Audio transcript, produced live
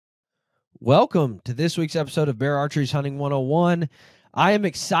Welcome to this week's episode of Bear Archery's Hunting 101. I am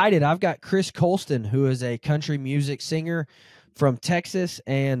excited. I've got Chris Colston, who is a country music singer from Texas,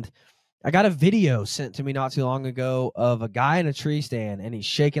 and I got a video sent to me not too long ago of a guy in a tree stand, and he's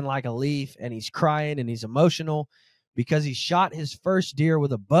shaking like a leaf, and he's crying, and he's emotional because he shot his first deer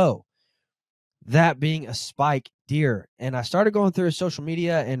with a bow, that being a spike deer. And I started going through his social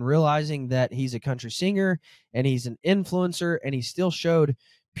media and realizing that he's a country singer, and he's an influencer, and he still showed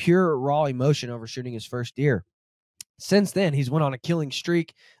pure raw emotion over shooting his first deer. Since then, he's went on a killing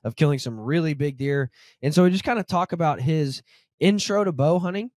streak of killing some really big deer. And so we just kind of talk about his intro to bow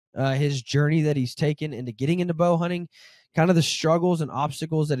hunting, his journey that he's taken into getting into bow hunting, kind of the struggles and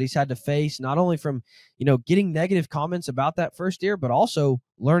obstacles that he's had to face, not only from, getting negative comments about that first deer, but also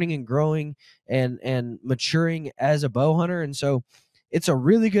learning and growing and maturing as a bow hunter. And so it's a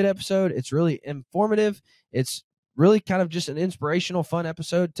really good episode. It's really informative. It's really kind of just an inspirational, fun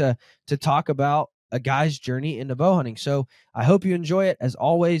episode to talk about a guy's journey into bow hunting. So I hope you enjoy it. As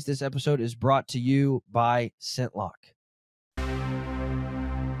always, this episode is brought to you by ScentLock.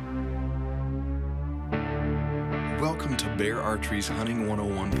 Welcome to Bear Archery's Hunting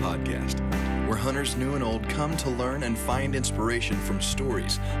 101 podcast, where hunters new and old come to learn and find inspiration from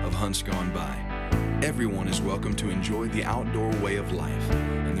stories of hunts gone by. Everyone is welcome to enjoy the outdoor way of life,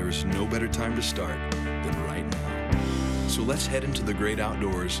 and there is no better time to start than right now. So let's head into the great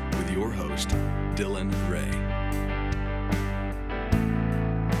outdoors with your host, Dylan Ray.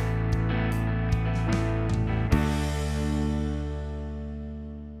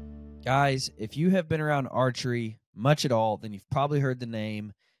 Guys, if you have been around archery much at all, then you've probably heard the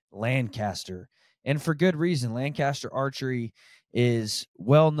name Lancaster. And for good reason. Lancaster Archery is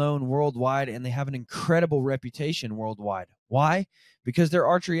well known worldwide, and they have an incredible reputation worldwide. Why? Because they're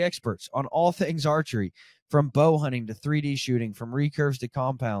archery experts on all things archery, from bow hunting to 3D shooting, from recurves to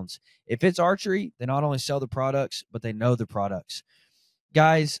compounds. If it's archery, they not only sell the products, but they know the products.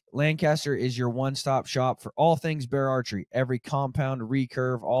 Guys, Lancaster is your one-stop shop for all things bear archery, every compound,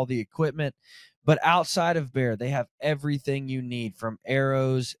 recurve, all the equipment. But outside of bear, they have everything you need, from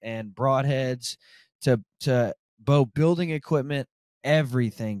arrows and broadheads to bow building equipment,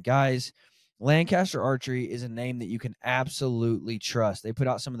 everything. Guys, Lancaster Archery is a name that you can absolutely trust. They put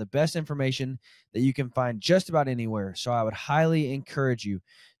out some of the best information that you can find just about anywhere. So I would highly encourage you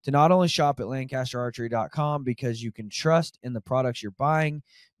to not only shop at lancasterarchery.com because you can trust in the products you're buying,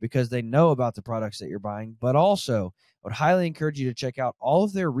 because they know about the products that you're buying, but also I would highly encourage you to check out all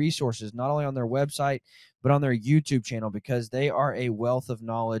of their resources, not only on their website, but on their YouTube channel, because they are a wealth of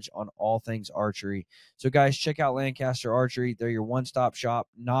knowledge on all things archery. So guys, check out Lancaster Archery. They're your one-stop shop,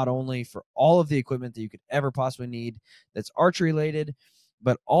 not only for all of the equipment that you could ever possibly need that's archery related,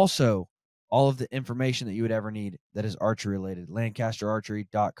 but also all of the information that you would ever need that is archery related.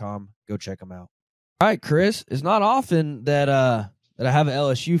 LancasterArchery.com. Go check them out. All right, Chris, it's not often that I have an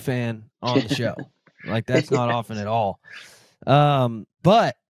LSU fan on the show. Like, that's not often at all.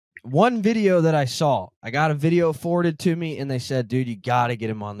 But one video that I saw, I got a video forwarded to me, and they said, dude, you got to get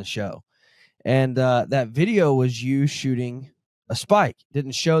him on the show. And that video was you shooting a spike.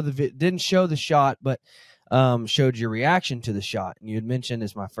 Didn't show the shot, but showed your reaction to the shot. And you had mentioned,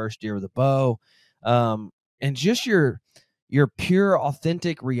 it's my first deer with a bow. And just your pure,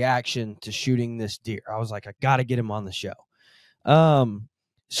 authentic reaction to shooting this deer. I was like, I got to get him on the show.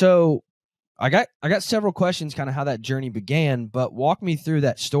 So I got several questions, kind of how that journey began, but walk me through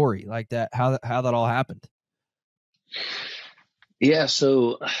that story, like that, how that all happened. Yeah.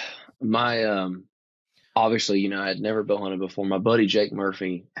 So my, obviously, I had never bow hunted before. My buddy, Jake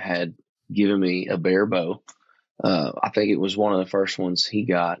Murphy, had given me a bear bow. I think it was one of the first ones he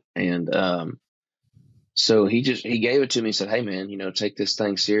got. And, so he gave it to me and said, hey man, take this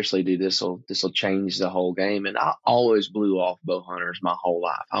thing seriously, dude. This'll change the whole game. And I always blew off bow hunters my whole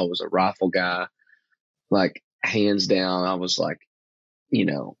life. I was a rifle guy, like hands down. I was like,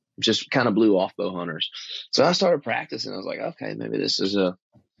 just kind of blew off bow hunters. So I started practicing. I was like, okay, maybe this is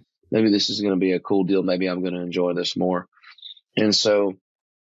going to be a cool deal. Maybe I'm going to enjoy this more. And so,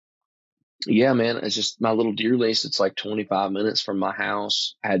 yeah, man, it's just my little deer lease. It's like 25 minutes from my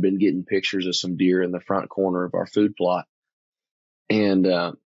house. I had been getting pictures of some deer in the front corner of our food plot, and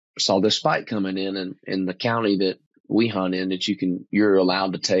saw this spike coming in the county that we hunt in, that you're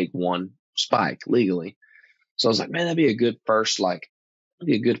allowed to take one spike legally. So I was like, man, that'd be a good first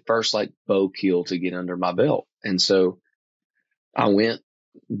bow kill to get under my belt. And so I went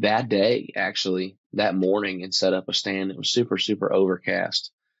that day, actually that morning, and set up a stand. It was super, super overcast.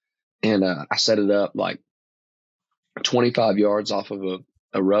 And I set it up like 25 yards off of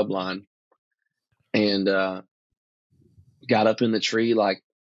a rub line, and got up in the tree like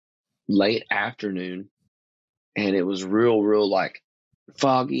late afternoon, and it was real like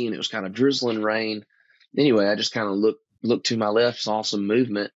foggy, and it was kind of drizzling rain. Anyway, I just kind of looked to my left, saw some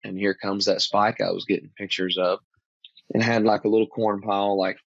movement, and here comes that spike I was getting pictures of, and had like a little corn pile,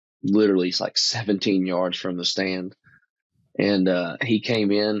 like literally it's like 17 yards from the stand. And he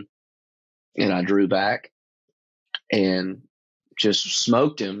came in, and I drew back and just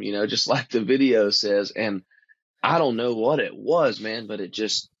smoked him, just like the video says. And I don't know what it was, man, but it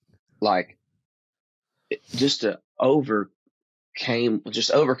just like just overcome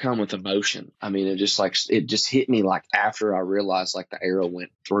with emotion. I mean, it just hit me like after I realized like the arrow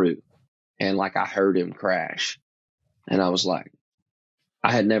went through, and like I heard him crash, and I was like,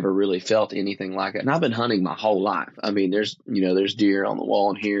 I had never really felt anything like it. And I've been hunting my whole life. I mean, there's deer on the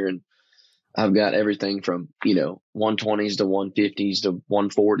wall in here, and I've got everything from, 120s to 150s to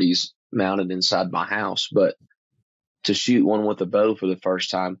 140s mounted inside my house. But to shoot one with a bow for the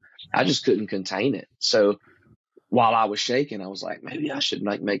first time, I just couldn't contain it. So while I was shaking, I was like, maybe I should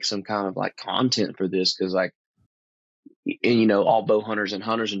make some kind of like content for this. Cause like, and all bow hunters and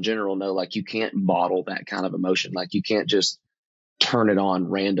hunters in general know, like, you can't bottle that kind of emotion. Like, you can't just turn it on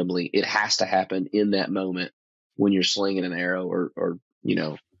randomly. It has to happen in that moment when you're slinging an arrow or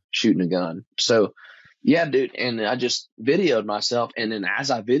shooting a gun. So yeah, dude. And I just videoed myself. And then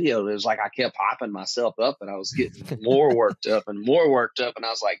as I videoed, it was like, I kept popping myself up, and I was getting more worked up and more worked up. And I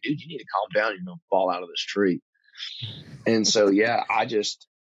was like, dude, you need to calm down. You're going to fall out of this tree. And so, yeah, I just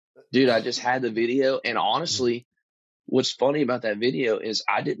had the video. And honestly, what's funny about that video is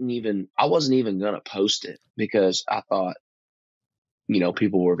I wasn't even going to post it, because I thought,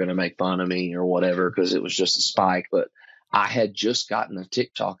 people were going to make fun of me or whatever, because it was just a spike. But I had just gotten a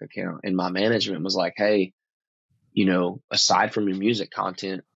TikTok account, and my management was like, hey, aside from your music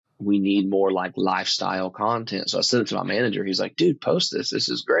content, we need more like lifestyle content. So I sent it to my manager. He's like, dude, post this. This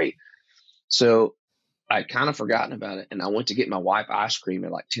is great. So I'd kind of forgotten about it, and I went to get my wife ice cream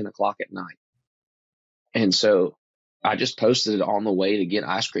at like 10 o'clock at night. And so I just posted it on the way to get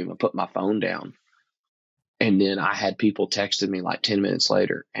ice cream. I put my phone down, and then I had people texting me like 10 minutes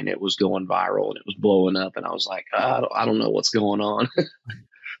later, and it was going viral and it was blowing up. And I was like, I don't know what's going on.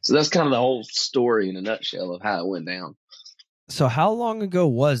 So that's kind of the whole story in a nutshell of how it went down. So how long ago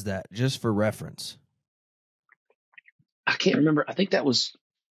was that, just for reference? I can't remember. I think that was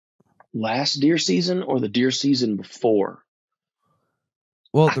last deer season or the deer season before.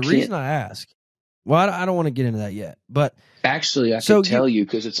 Well, the reason I ask, I don't want to get into that yet, but actually I can tell you,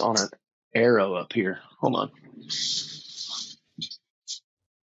 because it's on an arrow up here. Hold on.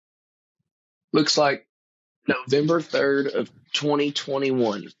 Looks like November 3rd of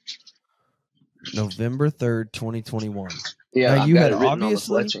 2021. November 3rd, 2021. Yeah, now, you had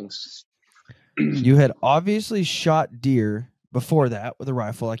obviously shot deer before that with a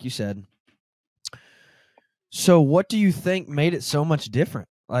rifle, like you said. So what do you think made it so much different?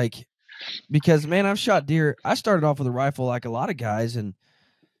 Like, because, man, I've shot deer. I started off with a rifle like a lot of guys, and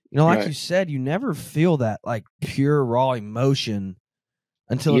like you said, you never feel that like pure raw emotion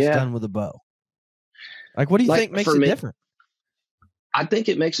until it's done with a bow. Like, what do you think makes it different? I think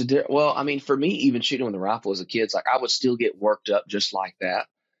it makes a difference. Well, I mean, for me, even shooting with a rifle as a kid, it's like I would still get worked up just like that.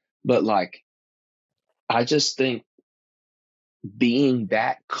 But like, I just think being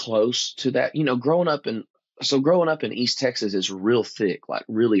that close to that, growing up in East Texas is real thick, like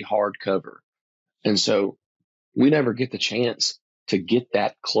really hard cover. And so we never get the chance to get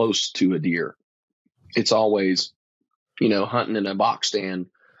that close to a deer. It's always, hunting in a box stand,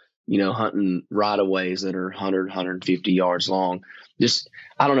 hunting right-of-ways that are 100, 150 yards long.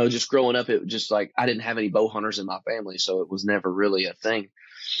 I don't know, just growing up, it just like I didn't have any bow hunters in my family, so it was never really a thing.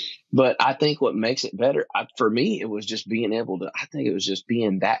 But I think what makes it better, for me, it was just being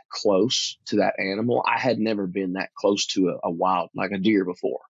that close to that animal. I had never been that close to a wild, like a deer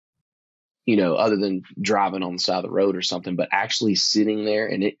before, other than driving on the side of the road or something. But actually sitting there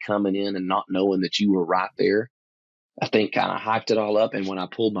and it coming in and not knowing that you were right there, I think kind of hyped it all up. And when I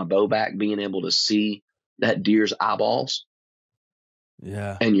pulled my bow back, being able to see that deer's eyeballs.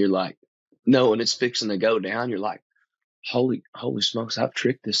 Yeah. And you're like, no, and it's fixing to go down. You're like, holy smokes, I've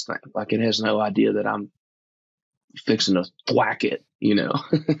tricked this thing. Like, it has no idea that I'm fixing to thwack it,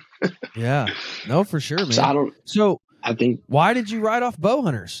 Yeah. No, for sure, man. I think, why did you write off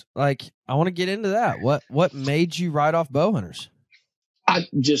Bowhunters? Like, I want to get into that. What made you write off Bowhunters?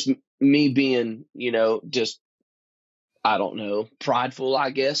 Me being, I don't know, prideful,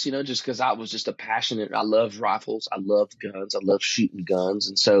 I guess, just because I was just I loved rifles. I loved guns. I loved shooting guns.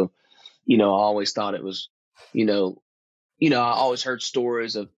 And so, I always thought it was, I always heard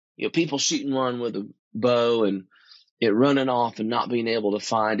stories of, people shooting one with a bow and it running off and not being able to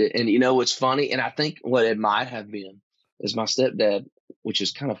find it. And what's funny, and I think what it might have been is my stepdad, which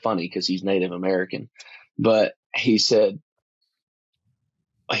is kind of funny because he's Native American, but he said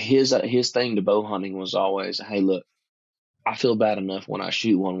his thing to bow hunting was always, hey, look, I feel bad enough when I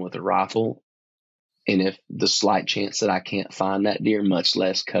shoot one with a rifle, and if the slight chance that I can't find that deer, much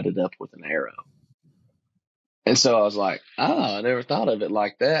less cut it up with an arrow. And so I was like, I never thought of it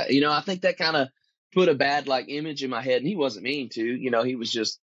like that. I think that kind of put a bad image in my head, and he wasn't mean to. He was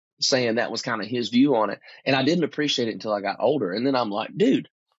just saying that was kind of his view on it, and I didn't appreciate it until I got older. And then I'm like, dude,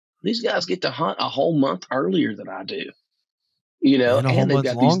 these guys get to hunt a whole month earlier than I do. And they've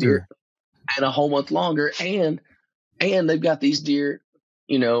got these deer, and a whole month longer, and they've got these deer,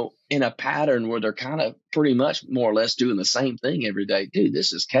 in a pattern where they're kind of pretty much more or less doing the same thing every day. Dude,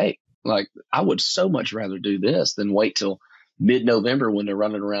 this is cake. I would so much rather do this than wait till mid-November when they're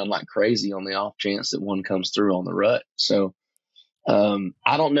running around like crazy on the off chance that one comes through on the rut. So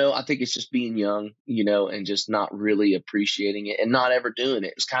I don't know. I think it's just being young, and just not really appreciating it and not ever doing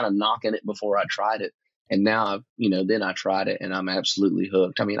it. It's kind of knocking it before I tried it. And now then I tried it and I'm absolutely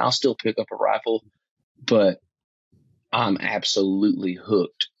hooked. I mean, I'll still pick up a rifle, but I'm absolutely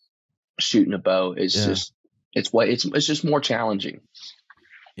hooked shooting a bow. It's just more challenging.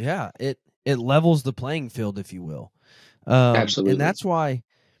 Yeah, it levels the playing field, if you will. Absolutely. And that's why,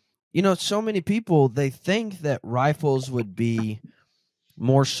 so many people, they think that rifles would be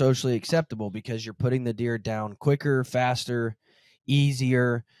more socially acceptable because you're putting the deer down quicker, faster,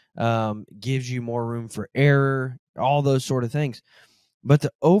 easier, gives you more room for error, all those sort of things. But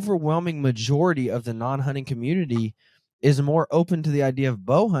the overwhelming majority of the non-hunting community is more open to the idea of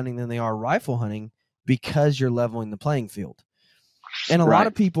bow hunting than they are rifle hunting because you're leveling the playing field. And a lot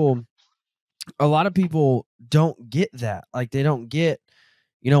of people don't get that. They don't get,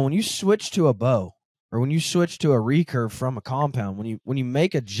 when you switch to a bow or when you switch to a recurve from a compound, when you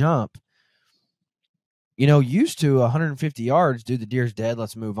make a jump, used to 150 yards, dude, the deer's dead,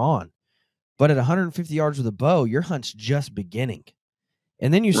 let's move on. But at 150 yards with a bow, your hunt's just beginning.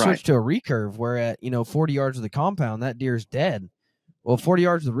 And then you switch to a recurve where at, 40 yards with a compound, that deer's dead. Well, 40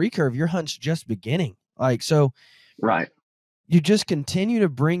 yards with a recurve, your hunt's just beginning. Right. You just continue to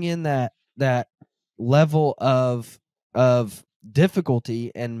bring in that level of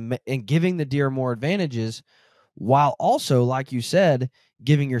difficulty and giving the deer more advantages, while also, like you said,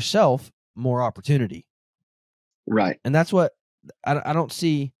 giving yourself more opportunity. Right. And that's what I don't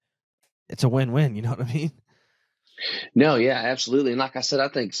see. It's a win-win. You know what I mean? No, yeah, absolutely. And like I said, I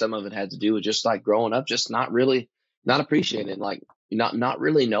think some of it had to do with just growing up, just not appreciating it, not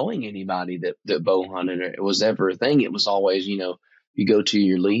really knowing anybody that bow hunted. It was ever a thing. It was always, you go to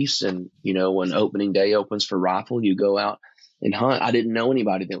your lease and, when opening day opens for rifle, you go out and hunt. I didn't know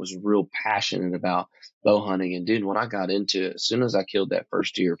anybody that was real passionate about bow hunting. And dude, when I got into it, as soon as I killed that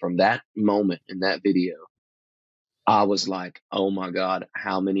first deer, from that moment in that video, I was like, oh my God,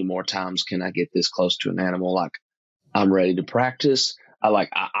 how many more times can I get this close to an animal? I'm ready to practice. I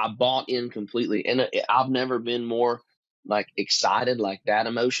bought in completely. And I've never been more excited like that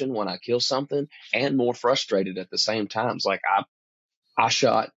emotion when I kill something, and more frustrated at the same time. It's I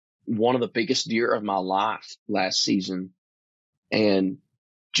shot one of the biggest deer of my life last season and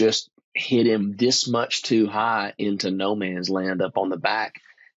just hit him this much too high into no man's land up on the back.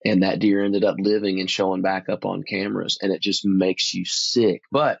 And that deer ended up living and showing back up on cameras. And it just makes you sick.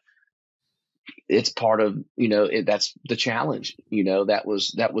 But it's part of, that's the challenge,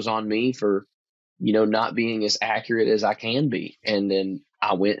 that was on me for, not being as accurate as I can be. And then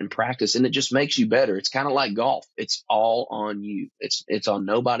I went and practiced, and it just makes you better. It's kind of like golf. It's all on you. It's on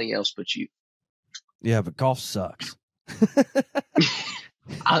nobody else but you. Yeah, but golf sucks.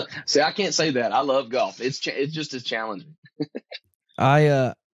 I can't say that. I love golf. It's just as challenging.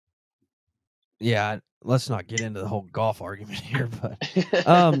 Let's not get into the whole golf argument here, but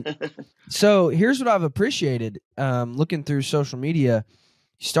so here's what I've appreciated looking through social media.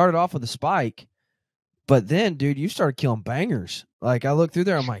 You started off with a spike, but then, dude, you started killing bangers. I look through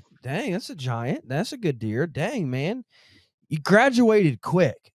there, I'm like, dang, that's a giant. That's a good deer. Dang, man. You graduated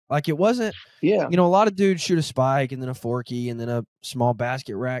quick. It wasn't, yeah. A lot of dudes shoot a spike and then a forky and then a small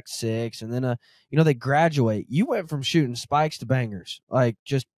basket rack 6 and then they graduate. You went from shooting spikes to bangers,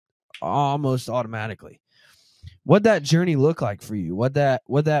 just almost automatically. What'd that journey look like for you? What'd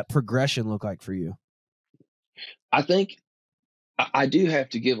that progression look like for you? I think I do have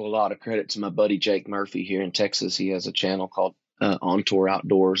to give a lot of credit to my buddy Jake Murphy here in Texas. He has a channel called On Tour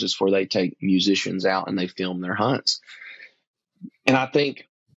Outdoors. It's where they take musicians out and they film their hunts. And I think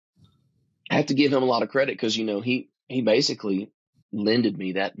I have to give him a lot of credit because, he basically lended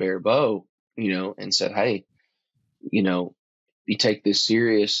me that bear bow, and said, hey, you know, you take this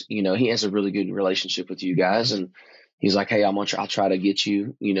serious, you know, he has a really good relationship with you guys. And he's like, hey, I'll try to get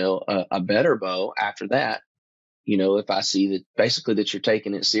you, you know, a better bow after that. You know, if I see that basically that you're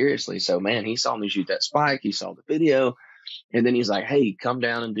taking it seriously. So man, he saw me shoot that spike. He saw the video, and then he's like, hey, come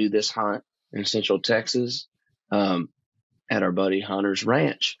down and do this hunt in Central Texas, at our buddy Hunter's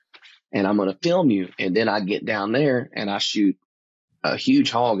ranch. And I'm going to film you. And then I get down there and I shoot a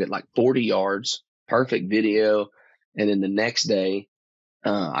huge hog at like 40 yards, perfect video. And then the next day,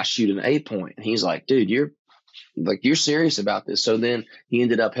 I shoot an 8-point. And he's like, dude, you're serious about this. So then he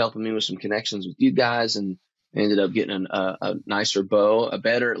ended up helping me with some connections with you guys, and ended up getting a nicer bow, a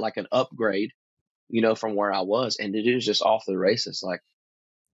better, like an upgrade, you know, from where I was. And it was just off the races. Like,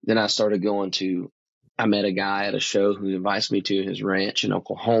 then I met a guy at a show who invites me to his ranch in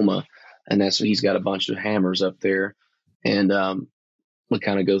Oklahoma. And he's got a bunch of hammers up there. And, we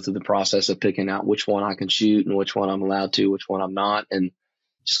kind of go through the process of picking out which one I can shoot and which one I'm allowed to, which one I'm not. And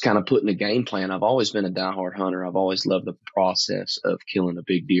just kind of putting a game plan. I've always been a diehard hunter. I've always loved the process of killing a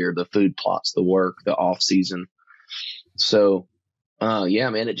big deer, the food plots, the work, the off season. So, yeah,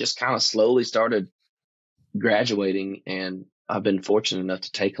 man, it just kind of slowly started graduating, and I've been fortunate enough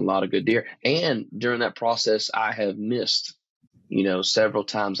to take a lot of good deer. And during that process, I have missed, you know, several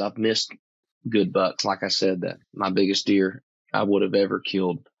times I've missed good bucks. Like I said, that my biggest deer I would have ever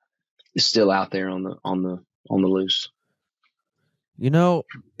killed is still out there on the loose. You know,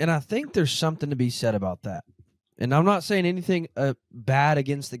 and I think there's something to be said about that. And I'm not saying anything bad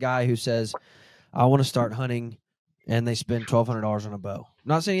against the guy who says, I want to start hunting, and they spend $1,200 on a bow. I'm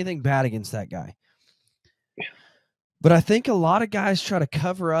not saying anything bad against that guy. But I think a lot of guys try to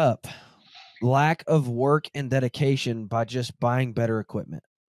cover up lack of work and dedication by just buying better equipment.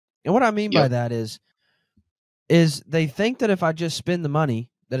 And what I mean by that is they think that if I just spend the money,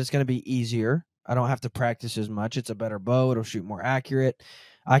 that it's going to be easier. I don't have to practice as much. It's a better bow. It'll shoot more accurate.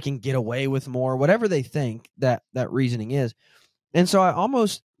 I can get away with more, whatever they think that reasoning is. And so I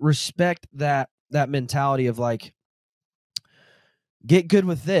almost respect that mentality of like, get good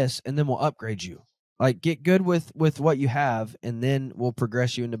with this and then we'll upgrade you. Like, get good with what you have, and then we'll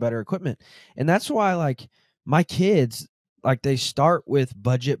progress you into better equipment. And that's why, like, my kids, like, they start with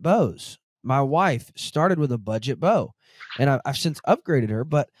budget bows. My wife started with a budget bow, and I've since upgraded her.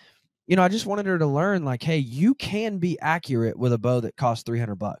 But, you know, I just wanted her to learn, like, hey, you can be accurate with a bow that costs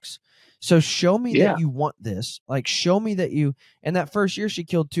 $300. So show me that you want this. Like, show me that you. And that first year, she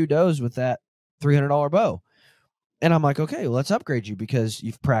killed 2 does with that $300 bow. And I'm like, okay, well, let's upgrade you because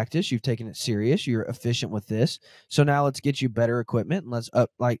you've practiced, you've taken it serious, you're efficient with this. So now let's get you better equipment, and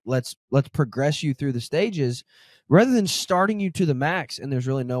let's progress you through the stages rather than starting you to the max and there's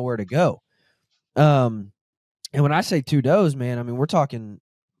really nowhere to go. And when I say 2 does, man, I mean, we're talking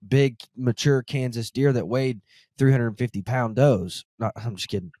big, mature Kansas deer that weighed 350-pound does. I'm just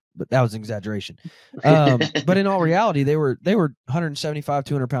kidding, but that was an exaggeration. But in all reality, they were 175,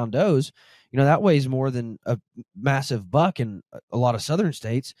 200-pound does. You know, that weighs more than a massive buck in a lot of southern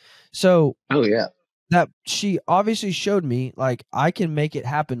states. So, that she obviously showed me, like, I can make it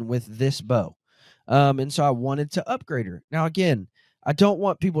happen with this bow. And so I wanted to upgrade her. Now, again, I don't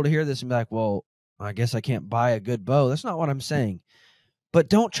want people to hear this and be like, well, I guess I can't buy a good bow. That's not what I'm saying. But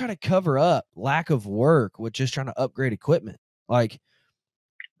don't try to cover up lack of work with just trying to upgrade equipment. Like,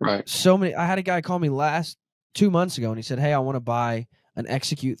 right. I had a guy call me 2 months ago, and he said, hey, I want to buy an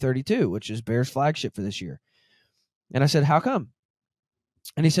Execute 32, which is Bear's flagship for this year. And I said, how come?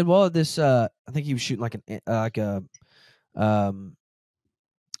 And he said, well, this, I think he was shooting I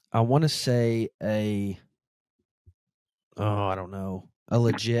want to say I don't know, a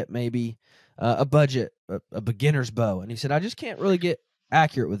legit, maybe a budget, a beginner's bow. And he said, I just can't really get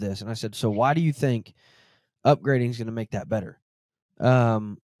accurate with this. And I said, so why do you think upgrading is going to make that better?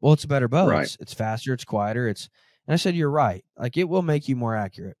 Well, it's a better bow. Right. It's faster. It's quieter. And I said, you're right. Like, it will make you more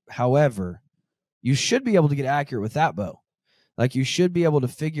accurate. However, you should be able to get accurate with that bow. Like, you should be able to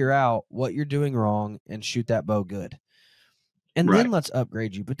figure out what you're doing wrong and shoot that bow good. And then let's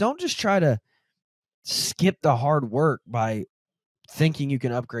upgrade you. But don't just try to skip the hard work by thinking you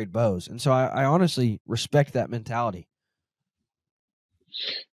can upgrade bows. And so I honestly respect that mentality.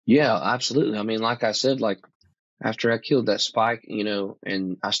 Yeah, absolutely. I mean, like I said, like, after I killed that spike, you know,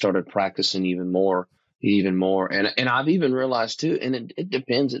 and I started practicing even more. And I've even realized too, and it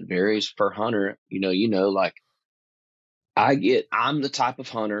depends, it varies per hunter, like I'm the type of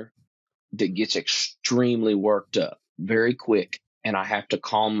hunter that gets extremely worked up very quick, and I have to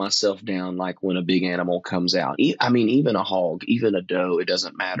calm myself down. Like when a big animal comes out, I mean, even a hog, even a doe, it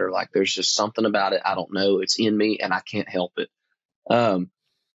doesn't matter. Like there's just something about it. I don't know. It's in me and I can't help it.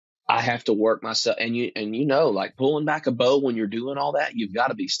 I have to work myself, and like pulling back a bow when you're doing all that, you've got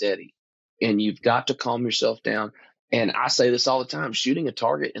to be steady and you've got to calm yourself down. And I say this all the time, shooting a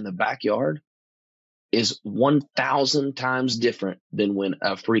target in the backyard is 1,000 times different than when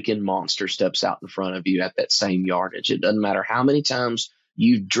a freaking monster steps out in front of you at that same yardage. It doesn't matter how many times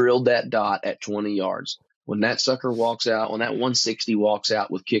you've drilled that dot at 20 yards. When that sucker walks out, when that 160 walks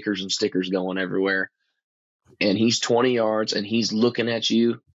out with kickers and stickers going everywhere, and he's 20 yards and he's looking at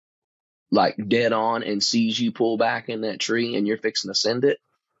you like dead on and sees you pull back in that tree and you're fixing to send it,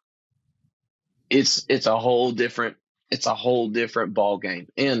 it's a whole different ball game.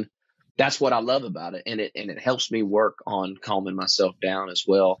 And that's what I love about it. And it helps me work on calming myself down as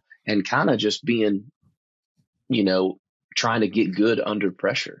well, and kind of just being, trying to get good under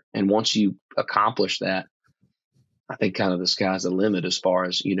pressure. And once you accomplish that, I think kind of the sky's the limit as far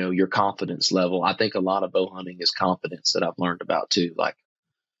as, your confidence level. I think a lot of bow hunting is confidence that I've learned about too, like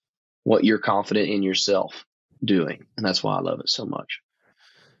what you're confident in yourself doing. And that's why I love it so much.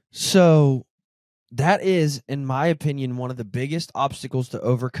 So that is, in my opinion, one of the biggest obstacles to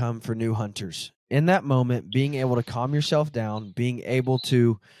overcome for new hunters. In that moment, being able to calm yourself down, being able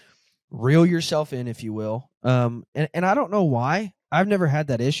to reel yourself in, if you will. And I don't know why. I've never had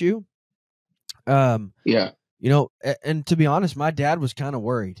that issue. Yeah. And to be honest, my dad was kind of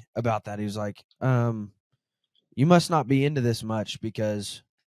worried about that. He was like, you must not be into this much because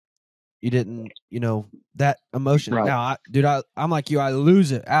you didn't, that emotion. Right. Now, I'm like you, I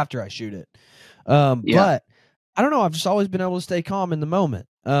lose it after I shoot it. But I don't know. I've just always been able to stay calm in the moment.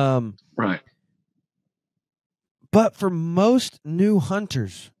 Right. But for most new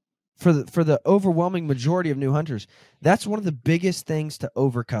hunters, for the overwhelming majority of new hunters, that's one of the biggest things to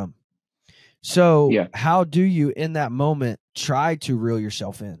overcome. So how do you, in that moment, try to reel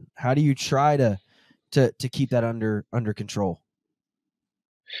yourself in? How do you try to keep that under control?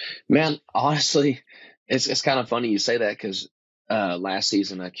 Man, honestly, it's kind of funny you say that, because last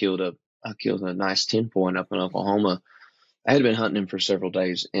season I killed a nice 10-point up in Oklahoma. I had been hunting him for several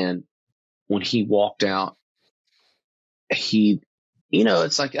days, and when he walked out,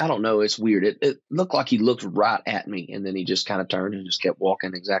 it's like, I don't know, it's weird. It looked like he looked right at me, and then he just kind of turned and just kept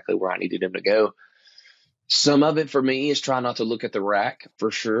walking exactly where I needed him to go. Some of it for me is try not to look at the rack,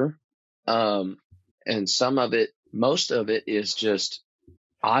 for sure. And most of it is just,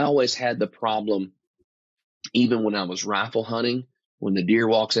 I always had the problem, even when I was rifle hunting, when the deer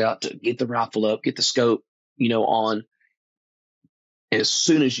walks out, to get the rifle up, get the scope, on. As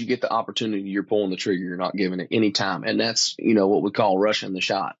soon as you get the opportunity, you're pulling the trigger. You're not giving it any time. And that's, what we call rushing the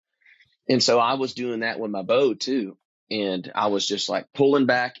shot. And so I was doing that with my bow too. And I was just like pulling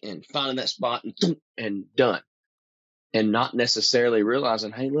back and finding that spot and done. And not necessarily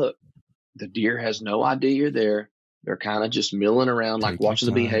realizing, hey, look, the deer has no idea you're there. They're kind of just milling around, like watching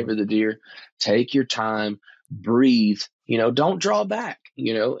the behavior of the deer. Take your time, breathe, don't draw back,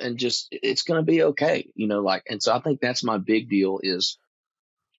 and just, it's going to be okay, and so I think that's my big deal, is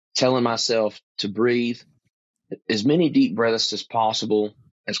telling myself to breathe, as many deep breaths as possible,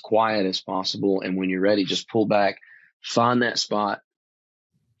 as quiet as possible. And when you're ready, just pull back, find that spot,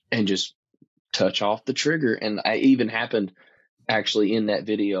 and just touch off the trigger. And I even happened, actually, in that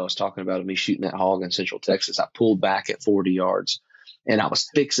video I was talking about of me shooting that hog in Central Texas, I pulled back at 40 yards and I was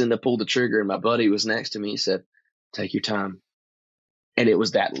fixing to pull the trigger, and my buddy was next to me. He said, take your time. And it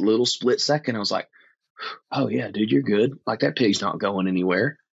was that little split second. I was like, oh yeah, dude, you're good. Like, that pig's not going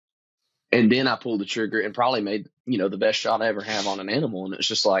anywhere. And then I pulled the trigger and probably made, the best shot I ever have on an animal. And it's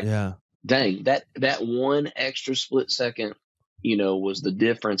just like, dang, that one extra split second, was the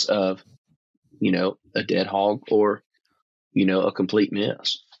difference of, a dead hog or, a complete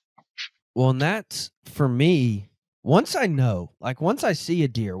miss. Well, and that's, for me, once I see a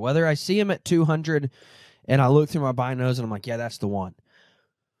deer, whether I see him at 200 and I look through my binos and I'm like, yeah, that's the one.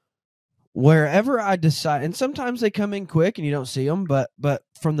 Wherever I decide, and sometimes they come in quick and you don't see them, but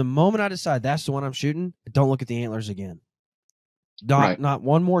from the moment I decide that's the one I'm shooting, don't look at the antlers again. Not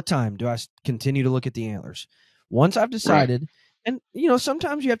one more time do I continue to look at the antlers. Once I've decided, and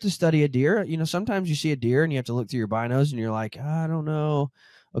sometimes you have to study a deer. Sometimes you see a deer and you have to look through your binos and you're like, I don't know.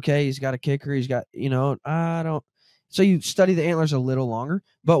 Okay, he's got a kicker. He's got, I don't. So you study the antlers a little longer.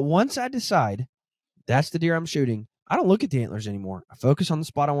 But once I decide that's the deer I'm shooting, I don't look at the antlers anymore. I focus on the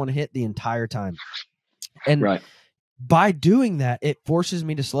spot I want to hit the entire time. And by doing that, it forces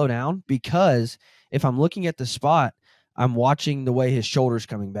me to slow down, because if I'm looking at the spot, I'm watching the way his shoulder's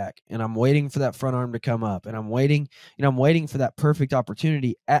coming back, and I'm waiting for that front arm to come up, and I'm waiting for that perfect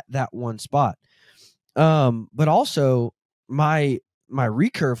opportunity at that one spot. But also my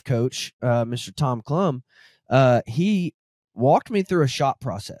recurve coach, Mr. Tom Klum, he walked me through a shot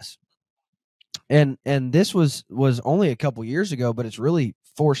process. And this was only a couple years ago, but it's really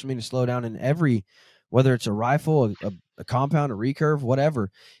forced me to slow down in every, whether it's a rifle, a compound, a recurve,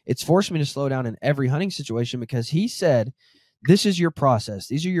 whatever. It's forced me to slow down in every hunting situation, because he said, this is your process.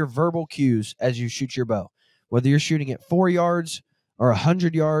 These are your verbal cues as you shoot your bow, whether you're shooting at 4 yards or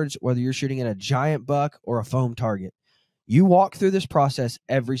 100 yards, whether you're shooting at a giant buck or a foam target. You walk through this process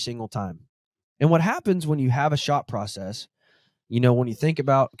every single time. And what happens when you have a shot process, when you think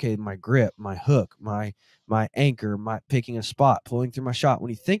about, okay, my grip, my hook, my anchor, my picking a spot, pulling through my shot, when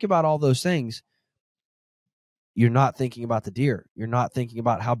you think about all those things, you're not thinking about the deer. You're not thinking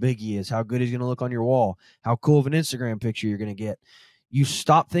about how big he is, how good he's going to look on your wall, how cool of an Instagram picture you're going to get. You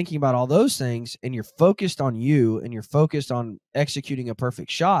stop thinking about all those things, and you're focused on you, and you're focused on executing a perfect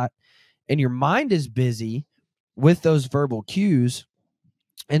shot, and your mind is busy with those verbal cues.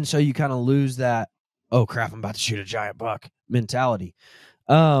 And so you kind of lose that, oh crap, I'm about to shoot a giant buck mentality.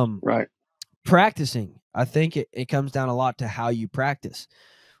 Right. Practicing, I think it comes down a lot to how you practice.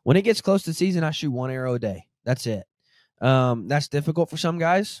 When it gets close to season, I shoot 1 arrow a day. That's it. That's difficult for some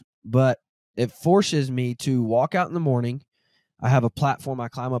guys, but it forces me to walk out in the morning. I have a platform I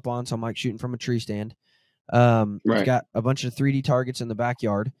climb up on, so I'm like shooting from a tree stand. I've got a bunch of 3D targets in the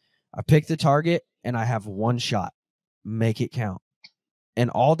backyard. I pick the target, and I have one shot. Make it count. And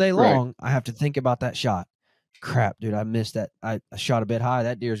all day long, I have to think about that shot. Crap, dude, I missed that. I shot a bit high.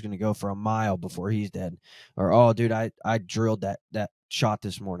 That deer's going to go for a mile before he's dead. Or, oh, dude, I drilled that shot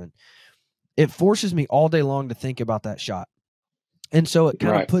this morning. It forces me all day long to think about that shot. And so it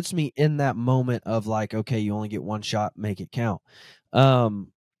kind of puts me in that moment of like, okay, you only get one shot, make it count.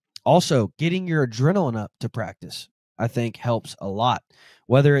 Also, getting your adrenaline up to practice, I think, helps a lot.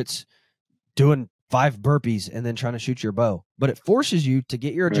 Whether it's doing 5 burpees and then trying to shoot your bow, but it forces you to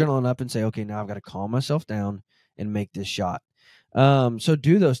get your adrenaline up and say, okay, now I've got to calm myself down and make this shot. So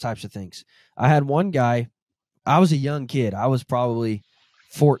do those types of things. I had one guy, I was a young kid. I was probably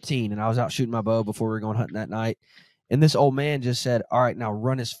 14, and I was out shooting my bow before we were going hunting that night. And this old man just said, all right, now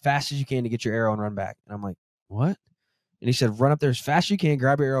run as fast as you can to get your arrow and run back. And I'm like, what? And he said, run up there as fast as you can,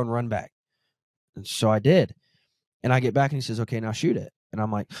 grab your arrow and run back. And so I did. And I get back and he says, okay, now shoot it. And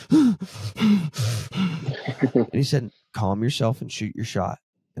I'm like, and he said, calm yourself and shoot your shot.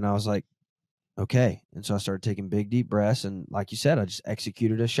 And I was like, okay. And so I started taking big, deep breaths. And like you said, I just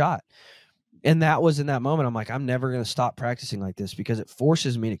executed a shot. And that was in that moment, I'm like, I'm never going to stop practicing like this, because it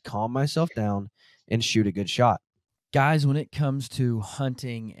forces me to calm myself down and shoot a good shot. Guys, when it comes to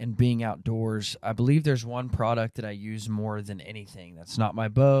hunting and being outdoors, I believe there's one product that I use more than anything. That's not my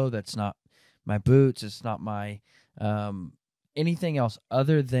bow. That's not my boots. It's not my anything else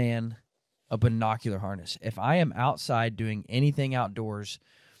other than a binocular harness. If I am outside doing anything outdoors,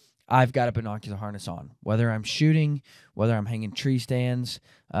 I've got a binocular harness on. Whether I'm shooting, whether I'm hanging tree stands,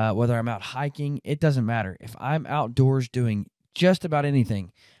 whether I'm out hiking, it doesn't matter. If I'm outdoors doing just about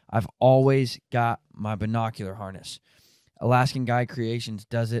anything, I've always got my binocular harness. Alaskan Guide Creations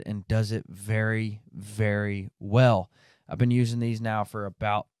does it, and does it very, very well. I've been using these now for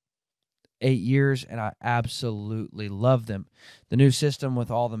about 8 years, and I absolutely love them. The new system with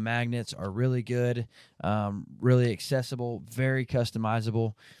all the magnets are really good, really accessible, very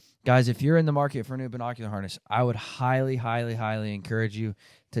customizable. Guys, if you're in the market for a new binocular harness, I would highly, highly, highly encourage you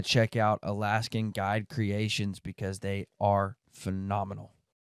to check out Alaskan Guide Creations, because they are phenomenal.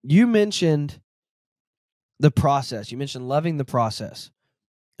 You mentioned the process. You mentioned loving the process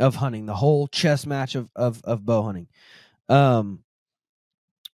of hunting, the whole chess match of bow hunting.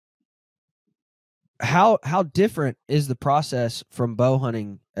 How different is the process from bow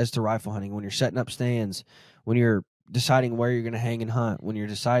hunting as to rifle hunting, when you're setting up stands, when you're deciding where you're going to hang and hunt, when you're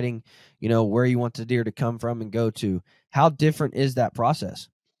deciding, where you want the deer to come from and go to? How different is that process?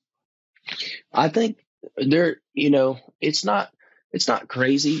 I think it's not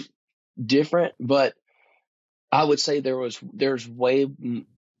crazy different, but I would say there's way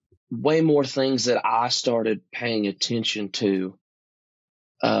more things that I started paying attention to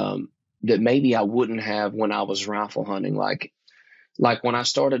that maybe I wouldn't have when I was rifle hunting. Like when I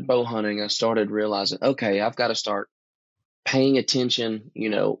started bow hunting, I started realizing, okay, I've got to start paying attention,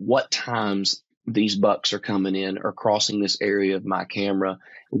 what times these bucks are coming in or crossing this area of my camera,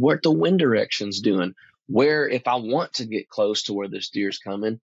 what the wind direction's doing, where, if I want to get close to where this deer's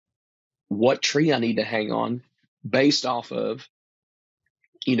coming, what tree I need to hang on based off of,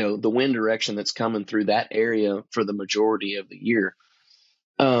 the wind direction that's coming through that area for the majority of the year.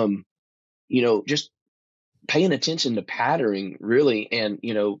 Just paying attention to patterning, really, and,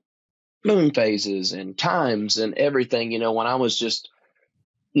 moon phases and times and everything. When I was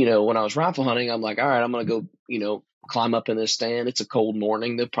rifle hunting, I'm like, all right, I'm going to go, climb up in this stand. It's a cold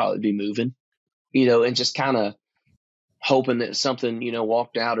morning. They'll probably be moving. and just kind of hoping that something,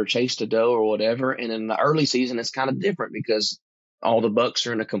 walked out or chased a doe or whatever. And in the early season, it's kind of different because all the bucks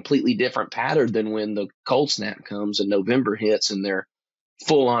are in a completely different pattern than when the cold snap comes and November hits and they're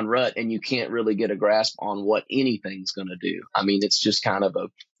full on rut and you can't really get a grasp on what anything's going to do. I mean, it's just kind of a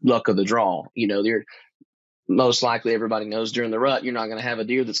luck of the draw. They're most likely, everybody knows during the rut, you're not going to have a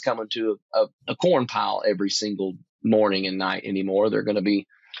deer that's coming to a corn pile every single morning and night anymore. They're going to be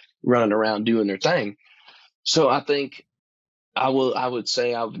running around doing their thing. So I think I would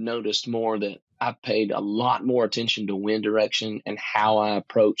say I've noticed more that I've paid a lot more attention to wind direction and how I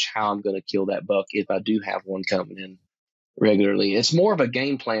approach how I'm going to kill that buck if I do have one coming in regularly. It's more of a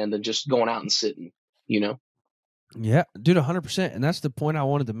game plan than just going out and sitting, Yeah, dude, 100%. And that's the point I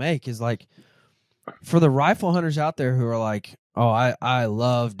wanted to make is like, for the rifle hunters out there who are like, oh, I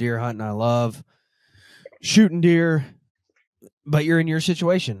love deer hunting, I love shooting deer, but you're in your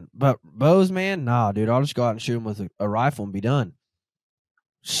situation. But bows, man, nah, dude, I'll just go out and shoot them with a rifle and be done.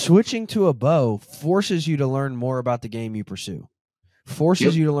 Switching to a bow forces you to learn more about the game you pursue.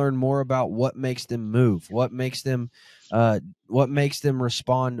 Forces you to learn more about what makes them move, what makes them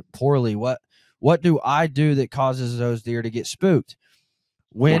respond poorly. What do I do that causes those deer to get spooked?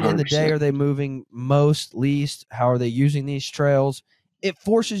 When 100%. In the day are they moving most, least? How are they using these trails? It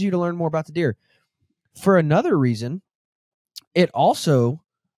forces you to learn more about the deer. For another reason, it also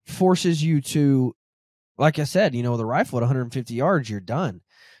forces you to, like I said, with a rifle at 150 yards, you're done.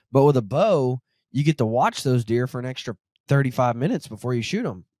 But with a bow, you get to watch those deer for an extra 35 minutes before you shoot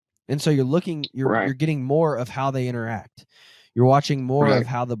them. And so you're getting more of how they interact. You're watching more of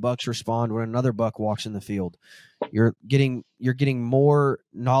how the bucks respond when another buck walks in the field. You're getting more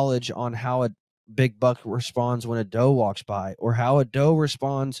knowledge on how a big buck responds when a doe walks by, or how a doe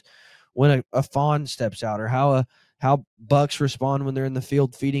responds when a fawn steps out, or how bucks respond when they're in the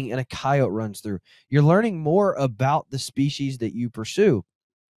field feeding and a coyote runs through. You're learning more about the species that you pursue.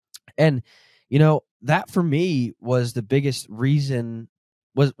 And, that for me was the biggest reason,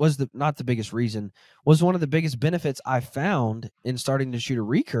 was not the biggest reason, was one of the biggest benefits I found in starting to shoot a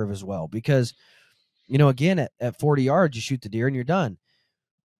recurve as well. Because, again, at 40 yards, you shoot the deer and you're done.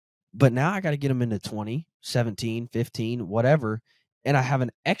 But now I got to get them into 20, 17, 15, whatever. And I have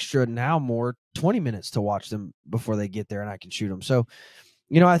an extra now more 20 minutes to watch them before they get there and I can shoot them. So,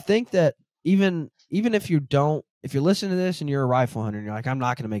 I think that even if you're listening to this and you're a rifle hunter and you're like, I'm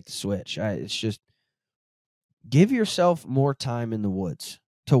not going to make the switch. It's just give yourself more time in the woods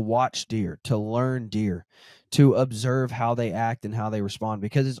to watch deer, to learn deer, to observe how they act and how they respond,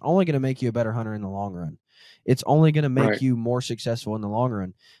 because it's only going to make you a better hunter in the long run. It's only going to make you more successful in the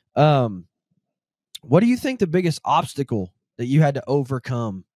long run. What do you think the biggest obstacle that you had to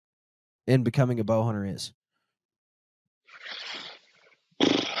overcome in becoming a bow hunter is?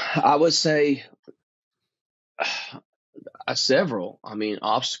 I would say several.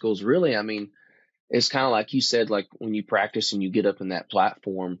 Obstacles, really. It's kind of like you said, like when you practice and you get up in that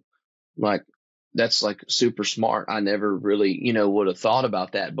platform, like that's like super smart. I never really, would have thought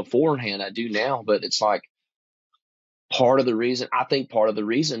about that beforehand. I do now, but it's like part of the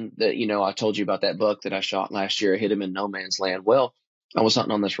reason that, I told you about that buck that I shot last year. I hit him in no man's land. Well, I was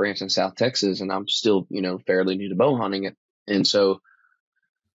hunting on this ranch in South Texas and I'm still, fairly new to bow hunting. And so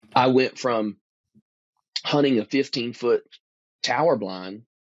I went from hunting a 15-foot tower blind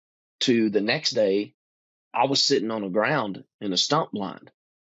to the next day, I was sitting on the ground in a stump blind.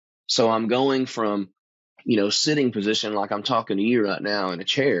 So I'm going from, sitting position like I'm talking to you right now in a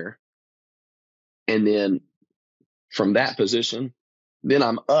chair. And then from that position, then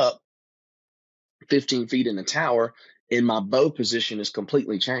I'm up 15 feet in the tower and my bow position is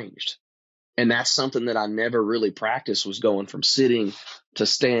completely changed. And that's something that I never really practiced, was going from sitting to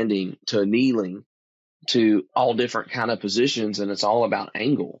standing to kneeling to all different kind of positions. And it's all about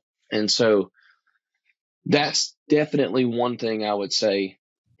angle. And so that's definitely one thing I would say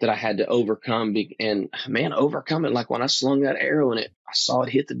that I had to overcome. And man, overcome it. Like when I slung that arrow and I saw it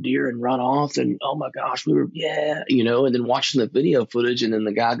hit the deer and run off, and oh my gosh, and then watching the video footage and then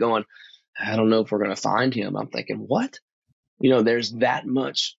the guy going, I don't know if we're going to find him. I'm thinking, what? There's that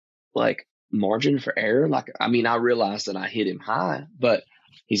much like margin for error. I realized that I hit him high, but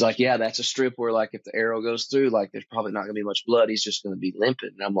he's like, yeah, that's a strip where like if the arrow goes through, like there's probably not going to be much blood. He's just going to be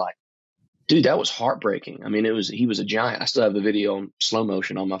limping. And I'm like, dude, that was heartbreaking. He was a giant. I still have the video in slow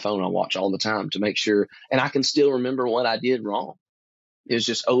motion on my phone. I watch all the time to make sure. And I can still remember what I did wrong. It was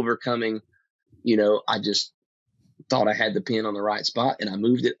just overcoming, I just thought I had the pin on the right spot and I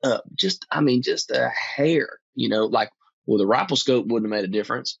moved it up. Just a hair, like with a rifle scope wouldn't have made a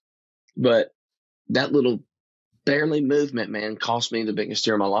difference. But that little barely movement, man, cost me the biggest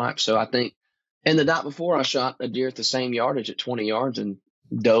deer of my life. So I think And the night before, I shot a deer at the same yardage at 20 yards, and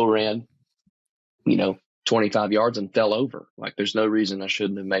doe ran, 25 yards and fell over. Like, there's no reason I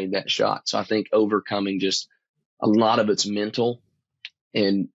shouldn't have made that shot. So I think overcoming, just a lot of it's mental,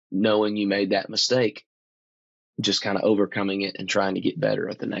 and knowing you made that mistake, just kind of overcoming it and trying to get better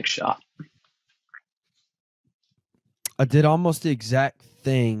at the next shot. I did almost the exact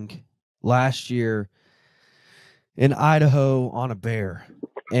thing last year in Idaho on a bear.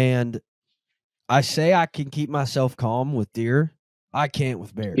 And I say I can keep myself calm with deer. I can't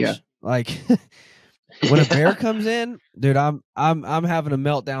with bears. Yeah. Like when a bear comes in, dude, I'm having a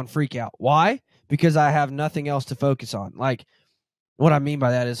meltdown, freak out. Why? Because I have nothing else to focus on. Like, what I mean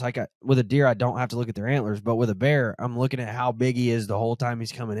by that is, like, with a deer, I don't have to look at their antlers, but with a bear, I'm looking at how big he is the whole time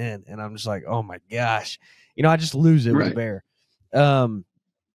he's coming in, and I'm just like, oh my gosh, I just lose it with a bear. And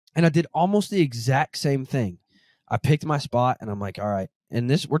I did almost the exact same thing. I picked my spot, and I'm like, all right, and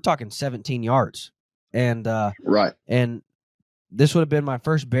we're talking 17 yards, and and this would have been my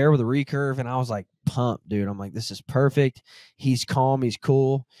first bear with a recurve, and I was like pumped, dude. I'm like, this is perfect. He's calm, he's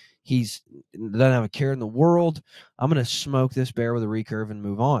cool. He's doesn't have a care in the world. I'm going to smoke this bear with a recurve and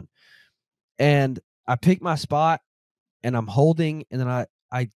move on. And I pick my spot, and I'm holding, and then I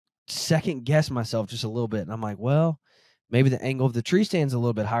second guess myself just a little bit. And I'm like, well, maybe the angle of the tree stand's a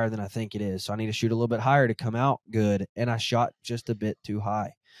little bit higher than I think it is. So I need to shoot a little bit higher to come out good. And I shot just a bit too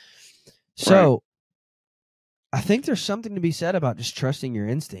high. So I think there's something to be said about just trusting your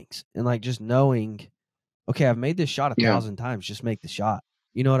instincts and, like, just knowing, okay, I've made this shot 1,000 times. Just make the shot.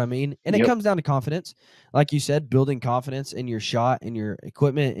 You know what I mean? And it comes down to confidence. Like you said, building confidence in your shot, in your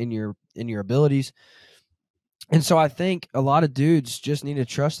equipment, in your abilities. And so I think a lot of dudes just need to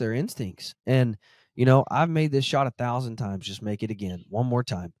trust their instincts. And, I've made this shot 1,000 times. Just make it again, one more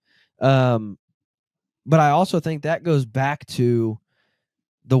time. But I also think that goes back to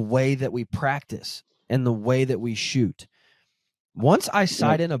the way that we practice and the way that we shoot. Once I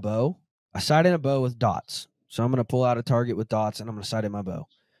sight in a bow, I sight in a bow with dots. So I'm going to pull out a target with dots, and I'm going to sight in my bow.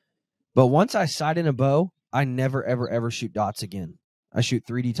 But once I sight in a bow, I never, ever, ever shoot dots again. I shoot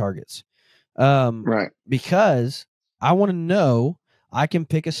 3D targets. Because I want to know I can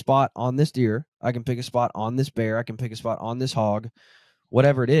pick a spot on this deer. I can pick a spot on this bear. I can pick a spot on this hog,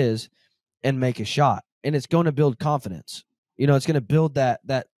 whatever it is, and make a shot. And it's going to build confidence. It's going to build that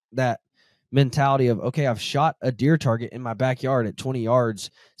mentality of, okay, I've shot a deer target in my backyard at 20 yards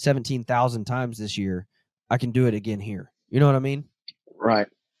 17,000 times this year. I can do it again here. You know what I mean? Right.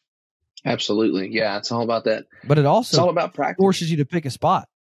 Absolutely. Yeah, it's all about that. But it's all about practice. Forces you to pick a spot.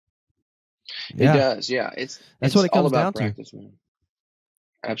 It does. Yeah. That's what it comes down practice, to. Man.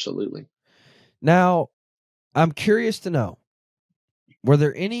 Absolutely. Now, I'm curious to know, were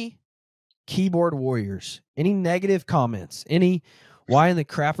there any keyboard warriors, any negative comments, any, why in the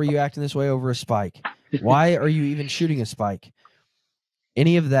crap are you acting this way over a spike? Why are you even shooting a spike?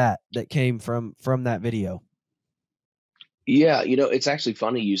 Any of that came from that video? Yeah, it's actually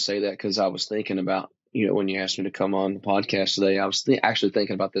funny you say that, because I was thinking about, when you asked me to come on the podcast today, I was actually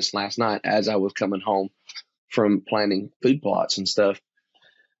thinking about this last night as I was coming home from planting food plots and stuff.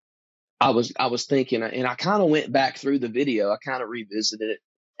 I was thinking, and I kind of went back through the video. I kind of revisited it,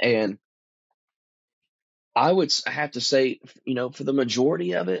 and I would have to say, for the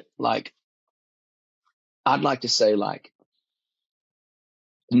majority of it, like, I'd like to say like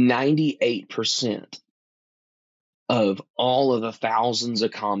 98% of all of the thousands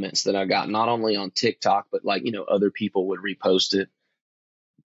of comments that I got, not only on TikTok, but like, other people would repost it,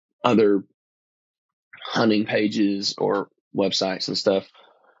 other hunting pages or websites and stuff.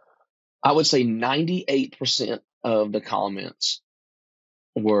 I would say 98% of the comments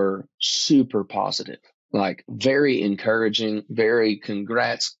were super positive, like very encouraging, very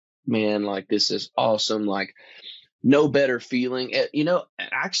congrats, man. Like, this is awesome. Like, no better feeling.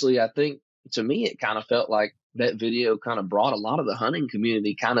 Actually, I think to me, it kind of felt like that video kind of brought a lot of the hunting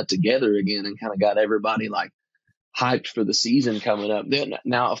community kind of together again, and kind of got everybody like hyped for the season coming up.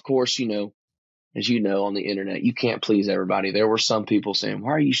 Now, of course, as you know, on the internet, you can't please everybody. There were some people saying,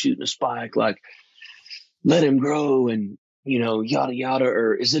 why are you shooting a spike? Like, let him grow, and, yada, yada,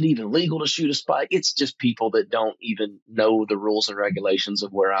 or is it even legal to shoot a spike? It's just people that don't even know the rules and regulations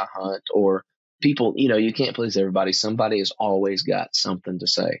of where I hunt, or people, you can't please everybody. Somebody has always got something to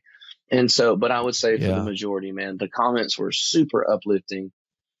say. And so, but I would say for the majority, man, the comments were super uplifting.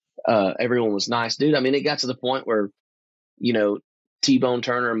 Everyone was nice, dude. I mean, it got to the point where, T-Bone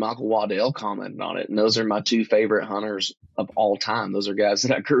Turner and Michael Waddell commented on it. And those are my two favorite hunters of all time. Those are guys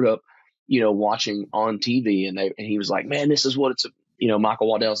that I grew up, watching on TV. And he was like, man, this is what it's, Michael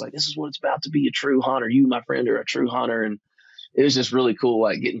Waddell's like, this is what it's about to be a true hunter. You, my friend, are a true hunter. And it was just really cool,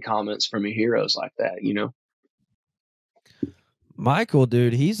 like getting comments from your heroes like that, you know? Michael,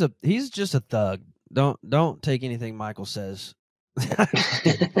 dude, he's just a thug. Don't take anything Michael says. Just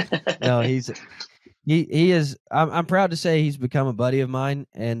kidding. No, he is. I'm proud to say he's become a buddy of mine,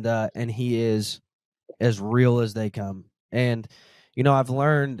 and he is as real as they come. And you know, I've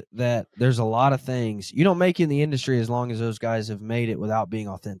learned that there's a lot of things you don't make in the industry as long as those guys have made it without being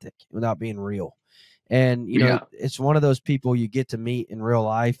authentic, without being real. And you know, Yeah. it's one of those people you get to meet in real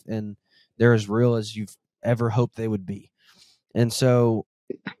life, and they're as real as you've ever hoped they would be. And so,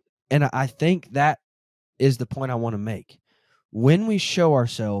 and I think that is the point I want to make. When we show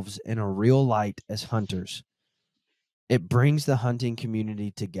ourselves in a real light as hunters, it brings the hunting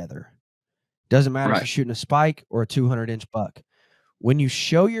community together. Doesn't matter if Right. you're shooting a spike or a 200-inch buck. When you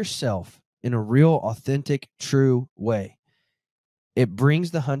show yourself in a real, authentic, true way, it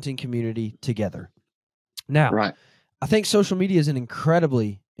brings the hunting community together. Now, Right. I think social media is an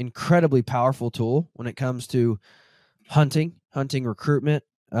incredibly, incredibly powerful tool when it comes to hunting recruitment,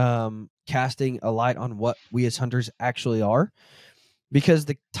 casting a light on what we as hunters actually are. Because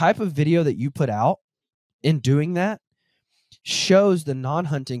the type of video that you put out in doing that shows the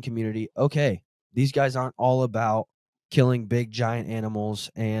non-hunting community, okay, these guys aren't all about killing big giant animals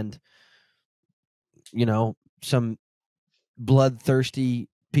and, you know, some bloodthirsty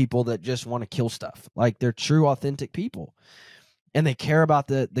people that just want to kill stuff. Like, they're true, authentic people, and they care about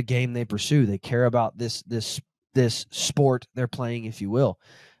the game they pursue. They care about this sport they're playing, if you will.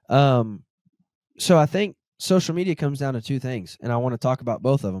 So I think social media comes down to two things, and I want to talk about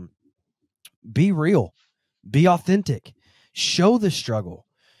both of them. Be real, be authentic, show the struggle,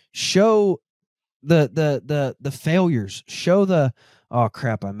 show the failures, show the, oh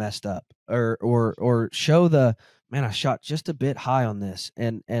crap, I messed up, or show the, man, I shot just a bit high on this,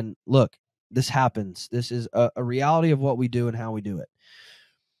 and look, this happens. This is a reality of what we do and how we do it.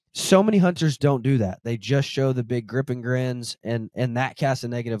 So many hunters don't do that. They just show the big grip and grins, and that casts a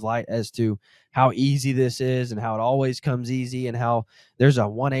negative light as to how easy this is and how it always comes easy and how there's a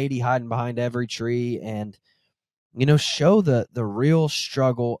 180 hiding behind every tree. And, you know, show the real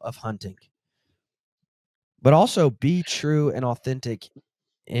struggle of hunting. But also be true and authentic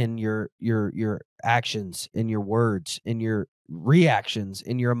in your actions, in your words, in your reactions,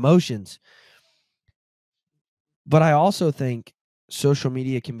 in your emotions. But I also think social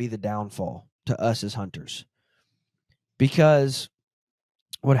media can be the downfall to us as hunters, because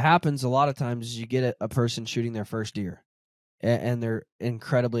what happens a lot of times is you get a person shooting their first deer, and they're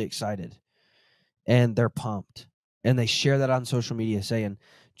incredibly excited and they're pumped, and they share that on social media saying,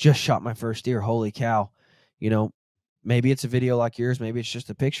 just shot my first deer, holy cow. You know, maybe it's a video like yours, maybe it's just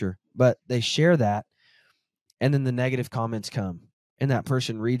a picture, but they share that, and then the negative comments come, and that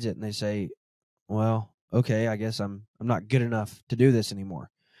person reads it and they say, well, okay, I guess I'm not good enough to do this anymore.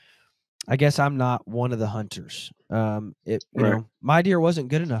 I guess I'm not one of the hunters. You know, my deer wasn't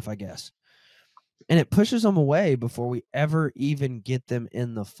good enough, I guess. And it pushes them away before we ever even get them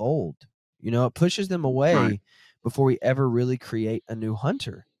in the fold. You know, it pushes them away before we ever really create a new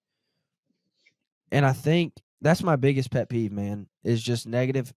hunter. And I think that's my biggest pet peeve, man, is just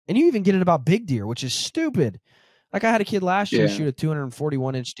negative. And you even get it about big deer, which is stupid. Like, I had a kid last year shoot a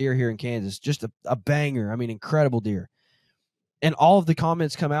 241-inch deer here in Kansas, just a banger. I mean, incredible deer. And all of the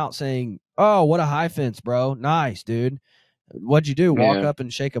comments come out saying, oh, what a high fence, bro. Nice, dude. What'd you do? Walk up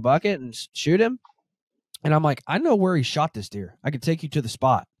and shake a bucket and shoot him? And I'm like, I know where he shot this deer. I can take you to the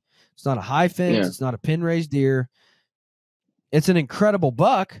spot. It's not a high fence. It's not a pin raised deer. It's an incredible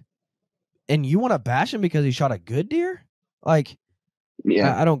buck. And you want to bash him because he shot a good deer? Like,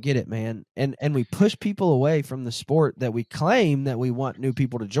 I don't get it, man. And we push people away from the sport that we claim that we want new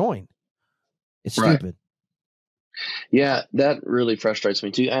people to join. It's stupid. Yeah, that really frustrates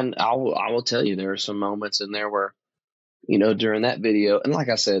me too. And I will tell you, there are some moments in there where, you know, during that video, and like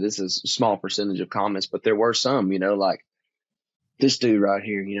I said, this is a small percentage of comments, but there were some, you know, like, this dude right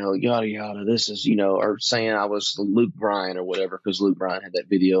here, you know, yada, yada, this is, you know, or saying I was Luke Bryan or whatever, because Luke Bryan had that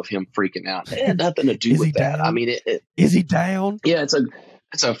video of him freaking out. It had nothing to do with that. Down? I mean, is he down? Yeah,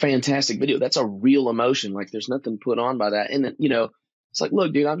 it's a fantastic video. That's a real emotion. Like, there's nothing put on by that. And, you know, it's like,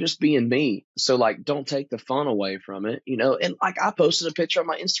 look, dude, I'm just being me. So, like, don't take the fun away from it, you know. And, like, I posted a picture on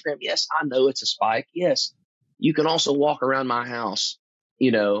my Instagram. Yes, I know it's a spike. Yes, you can also walk around my house,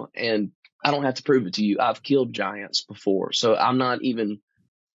 you know, and I don't have to prove it to you. I've killed giants before. So I'm not even,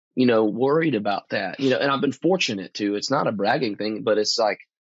 you know, worried about that, you know, and I've been fortunate to. It's not a bragging thing, but it's like,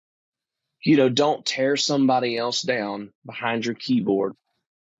 you know, don't tear somebody else down behind your keyboard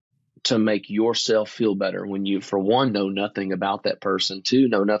to make yourself feel better when you, for one, know nothing about that person, two,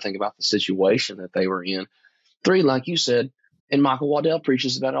 know nothing about the situation that they were in, three, like you said, And Michael Waddell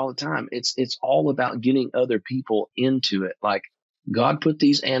preaches about it all the time. It's all about getting other people into it. Like, God put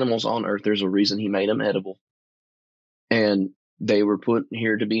these animals on earth. There's a reason he made them edible. And they were put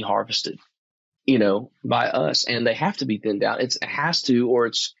here to be harvested, by us. And they have to be thinned out. It has to, or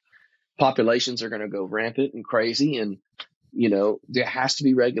its populations are going to go rampant and crazy. And, there has to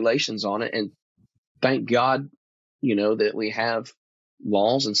be regulations on it. And thank God, that we have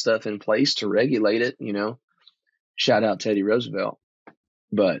laws and stuff in place to regulate it, shout out Teddy Roosevelt.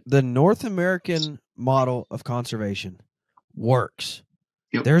 But the North American model of conservation works.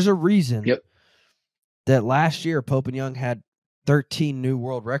 Yep. There's a reason Yep. that last year Pope and Young had 13 new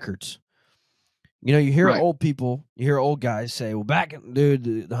world records. You hear Right. old people, you hear old guys say, well,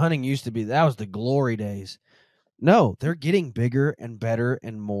 the hunting used to be, that was the glory days. No, they're getting bigger and better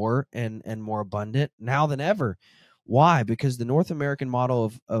and more abundant now than ever. Why? Because the North American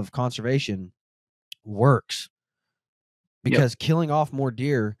model of conservation works. Because killing off more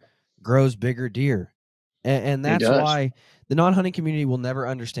deer grows bigger deer. And that's why the non-hunting community will never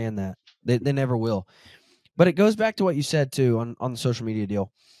understand that. They never will. But it goes back to what you said, too, on the social media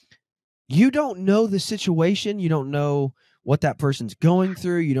deal. You don't know the situation. You don't know what that person's going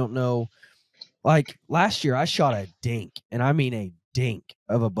through. You don't know. Like, last year, I shot a dink, and I mean a dink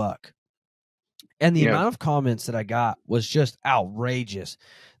of a buck. And the amount of comments that I got was just outrageous.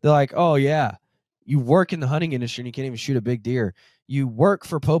 They're like, oh, yeah, you work in the hunting industry and you can't even shoot a big deer. You work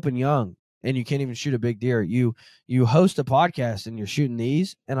for Pope and Young and you can't even shoot a big deer. You host a podcast and you're shooting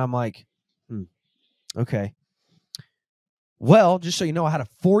these. And I'm like, okay. Well, just so you know, I had a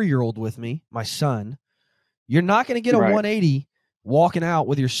 4-year-old with me, my son. You're not going to get a 180 walking out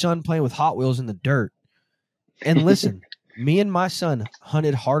with your son playing with Hot Wheels in the dirt. And listen, me and my son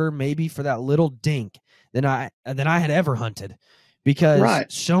hunted harder maybe for that little dink than I had ever hunted, because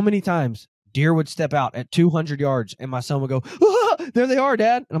so many times deer would step out at 200 yards and my son would go, ah, there they are,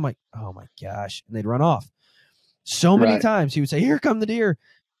 Dad. And I'm like, oh my gosh. And they'd run off. So many times he would say, here come the deer.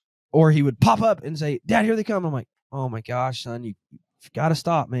 Or he would pop up and say, Dad, here they come. I'm like, oh my gosh, son, you've got to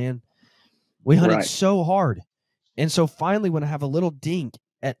stop, man. We hunted so hard. And so finally, when I have a little dink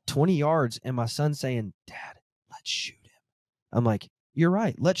at 20 yards and my son's saying, Dad, let's shoot him. I'm like, you're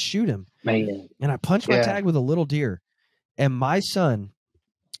right. Let's shoot him. Man. And I punched my tag with a little deer. And my son,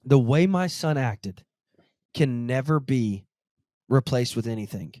 the way my son acted can never be replaced with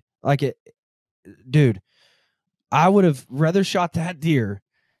anything. Like it, dude, I would have rather shot that deer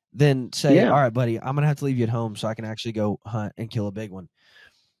than say, all right, buddy, I'm going to have to leave you at home so I can actually go hunt and kill a big one.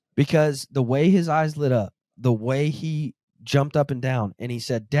 Because the way his eyes lit up, the way he jumped up and down and he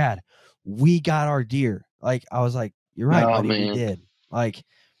said, Dad, we got our deer. Like, I was like, you're right, buddy, we did. Like,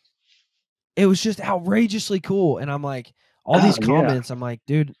 it was just outrageously cool. And I'm like, all these comments, I'm like,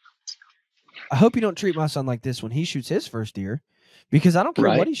 dude, I hope you don't treat my son like this when he shoots his first deer, because I don't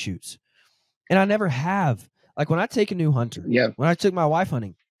care what he shoots. And I never have. Like, when I take a new hunter, when I took my wife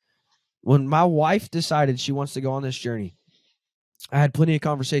hunting, when my wife decided she wants to go on this journey, I had plenty of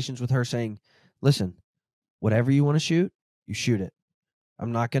conversations with her saying, listen, whatever you want to shoot, you shoot it.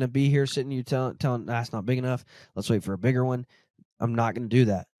 I'm not going to be here sitting you telling that's not big enough. Let's wait for a bigger one. I'm not going to do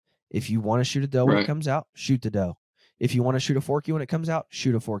that. If you want to shoot a doe when it comes out, shoot the doe. If you want to shoot a forky when it comes out,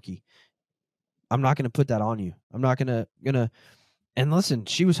 shoot a forky. I'm not going to put that on you. I'm not going to. And listen,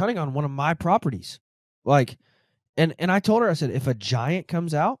 she was hunting on one of my properties. Like, and I told her, I said, if a giant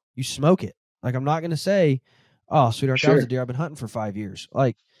comes out, you smoke it. Like, I'm not going to say, oh, sweetheart, that was a deer I've been hunting for 5 years.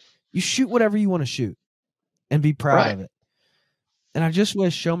 Like, you shoot whatever you want to shoot and be proud of it. And I just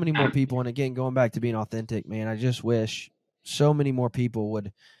wish so many more people, and again, going back to being authentic, man, I just wish so many more people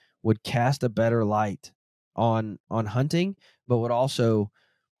would cast a better light on hunting, but would also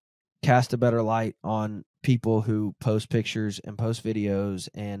cast a better light on people who post pictures and post videos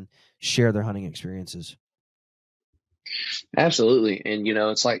and share their hunting experiences. Absolutely. And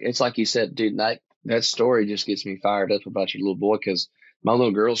it's like you said, dude, that story just gets me fired up about your little boy, because my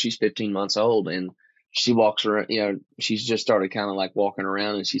little girl, she's 15 months old, and she walks around, she's just started kind of like walking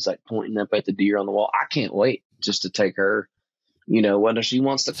around, and she's like pointing up at the deer on the wall. I can't wait just to take her, whether she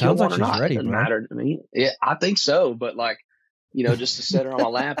wants to kill one or not. It doesn't matter to me. Yeah, I think so. But like, just to set her on my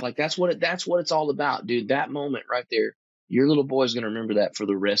lap, like that's what it's all about, dude. That moment right there, your little boy's going to remember that for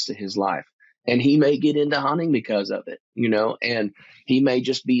the rest of his life. And he may get into hunting because of it, and he may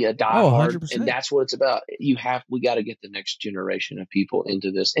just be a diehard. And that's what it's about. We got to get the next generation of people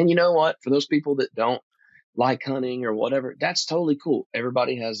into this. And you know what? For those people that don't like hunting or whatever, that's totally cool.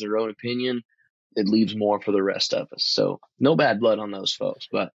 Everybody has their own opinion. It leaves more for the rest of us. So no bad blood on those folks,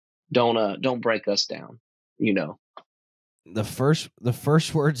 but don't break us down. The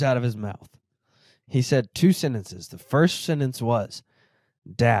first words out of his mouth, He said 2 sentences. The first sentence was,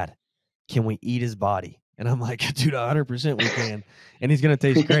 "Dad, can we eat his body?" And I'm like, dude, 100% we can. And he's going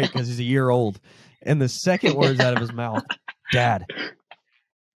to taste great because he's a year old. And the second words out of his mouth, Dad,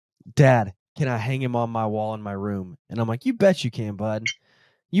 can I hang him on my wall in my room? And I'm like, you bet you can, bud.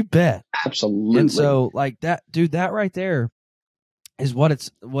 You bet. Absolutely. And so like that, dude, that right there is what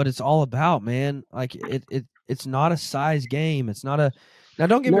it's all about, man. Like it's not a size game. It's not a, now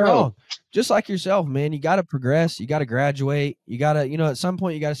don't get me wrong. Just like yourself, man, you got to progress. You got to graduate. You got to, at some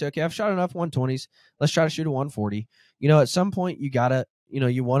point you got to say, okay, I've shot enough 120s. Let's try to shoot a 140. At some point you got to,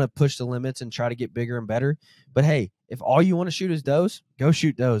 you want to push the limits and try to get bigger and better. But hey, if all you want to shoot is does, go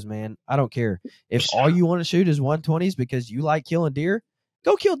shoot does, man. I don't care. If all you want to shoot is 120s because you like killing deer,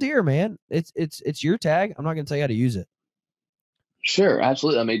 go kill deer, man. It's your tag. I'm not going to tell you how to use it. Sure.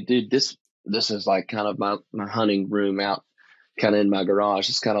 Absolutely. I mean, dude, this is like kind of my hunting room out kind of in my garage.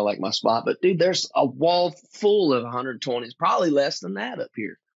 It's kind of like my spot, but dude, there's a wall full of 120s, probably less than that up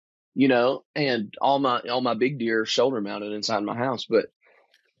here, and all my big deer shoulder mounted inside my house. But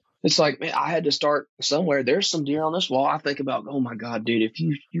it's like, man, I had to start somewhere. There's some deer on this wall. I think about, oh my God, dude, if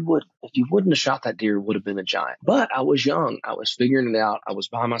you wouldn't have shot that deer, it would have been a giant. But I was young. I was figuring it out. I was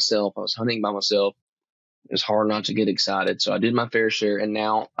by myself. I was hunting by myself. It was hard not to get excited. So I did my fair share, and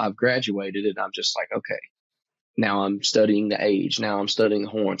now I've graduated, and I'm just like, okay, now I'm studying the age. Now I'm studying the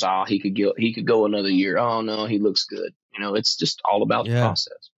horns. Oh, he could go another year. Oh no, he looks good. It's just all about the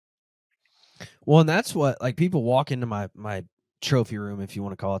process. Well, and that's what, like, people walk into my trophy room, if you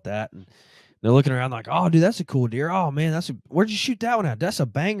want to call it that, and they're looking around like, oh, dude, that's a cool deer. Oh man, where'd you shoot that one at? That's a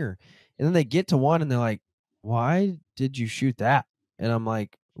banger. And then they get to one and they're like, why did you shoot that? And I'm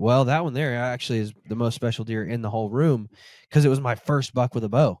like, well, that one there actually is the most special deer in the whole room because it was my first buck with a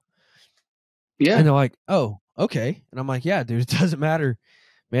bow. Yeah. And they're like, oh, okay. And I'm like, yeah, dude, it doesn't matter,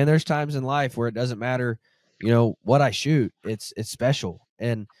 man. There's times in life where it doesn't matter, what I shoot. It's special.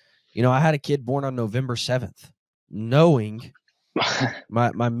 And, I had a kid born on November 7th, knowing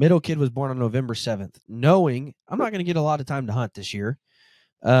my middle kid was born on November 7th, knowing I'm not going to get a lot of time to hunt this year.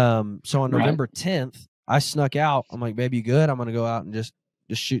 So on November 10th, I snuck out. I'm like, baby, you good? I'm going to go out and just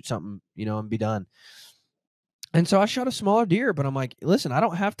shoot something, and be done. And so I shot a smaller deer, but I'm like, listen, I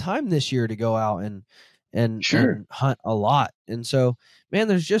don't have time this year to go out and hunt a lot. And so, man,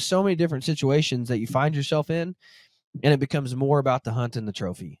 there's just so many different situations that you find yourself in, and it becomes more about the hunt and the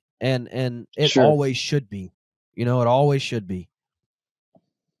trophy. And it always should be, it always should be.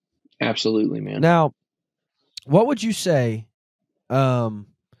 Absolutely, man. Now, what would you say, to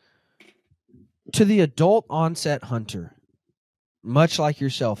the adult onset hunter, much like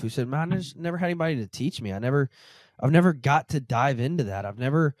yourself, who said, man, I just never had anybody to teach me. I've never got to dive into that. I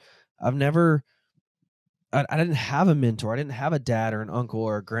didn't have a mentor. I didn't have a dad or an uncle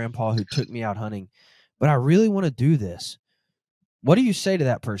or a grandpa who took me out hunting, but I really want to do this. What do you say to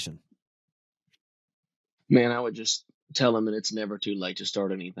that person? Man, I would just tell them that it's never too late to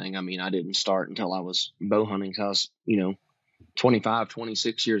start anything. I mean, I didn't start until I was bow hunting. I was, 25,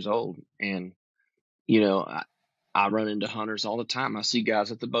 26 years old. And, I run into hunters all the time. I see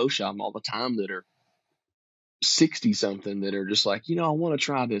guys at the bow shop all the time that are 60 something that are just like, I want to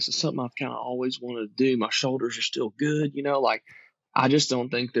try this. It's something I've kind of always wanted to do. My shoulders are still good. I just don't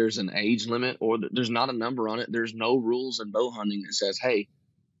think there's an age limit or there's not a number on it. There's no rules in bow hunting that says, hey,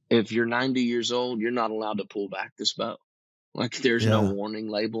 if you're 90 years old, you're not allowed to pull back this bow. Like there's no warning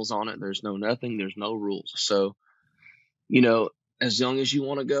labels on it. There's no nothing. There's no rules. So, as young as you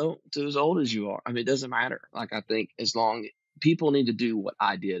want to go to as old as you are, I mean, it doesn't matter. Like, I think as long people need to do what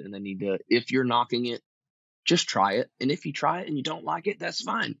I did, and they need to, if you're knocking it, just try it. And if you try it and you don't like it, that's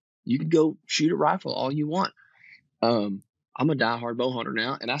fine. You can go shoot a rifle all you want. I'm a diehard bow hunter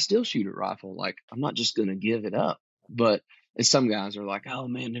now, and I still shoot a rifle. Like, I'm not just going to give it up. But some guys are like, oh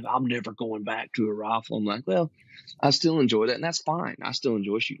man, I'm never going back to a rifle. I'm like, well, I still enjoy that, and that's fine. I still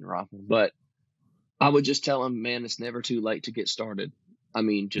enjoy shooting a rifle, but I would just tell them, man, it's never too late to get started. I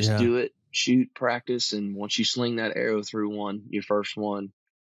mean, just do it, shoot, practice, and once you sling that arrow through your first one,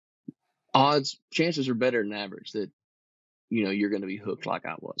 chances are better than average that, you're going to be hooked like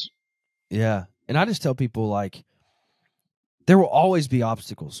I was. Yeah. And I just tell people, like, there will always be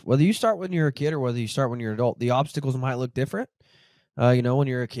obstacles. Whether you start when you're a kid or whether you start when you're an adult, the obstacles might look different. When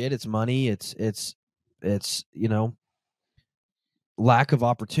you're a kid, it's money, it's lack of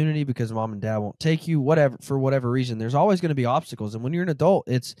opportunity because mom and dad won't take you, for whatever reason. There's always going to be obstacles. And when you're an adult,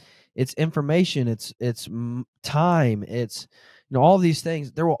 it's information, it's time, it's all these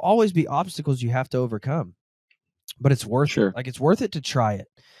things. There will always be obstacles you have to overcome, but it's worth it. Like, it's worth it to try it.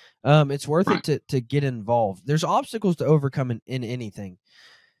 It's worth it to get involved. There's obstacles to overcome in anything.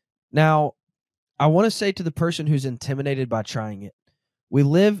 Now, I want to say to the person who's intimidated by trying it, we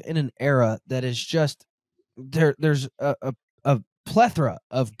live in an era that is just there's a plethora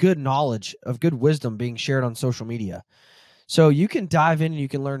of good knowledge, of good wisdom being shared on social media. So you can dive in and you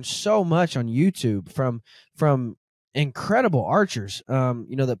can learn so much on YouTube from incredible archers,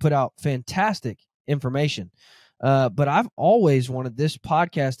 that put out fantastic information. But I've always wanted this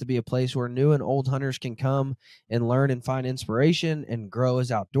podcast to be a place where new and old hunters can come and learn and find inspiration and grow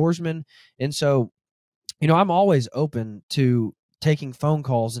as outdoorsmen. And so, I'm always open to taking phone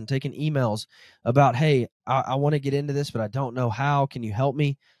calls and taking emails about, hey, I want to get into this, but I don't know how. Can you help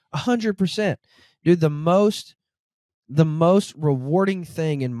me? 100%. Dude, the most rewarding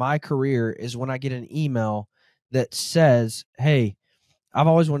thing in my career is when I get an email that says, hey, I've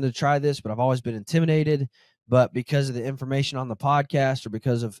always wanted to try this, but I've always been intimidated. But because of the information on the podcast or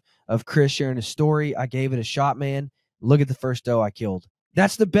because of Chris sharing his story, I gave it a shot, man. Look at the first doe I killed.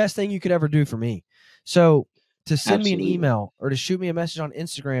 That's the best thing you could ever do for me. So to send me an email or to shoot me a message on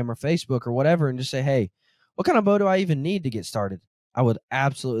Instagram or Facebook or whatever and just say, hey, what kind of bow do I even need to get started? I would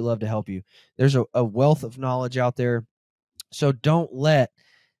absolutely love to help you. There's a wealth of knowledge out there. So don't let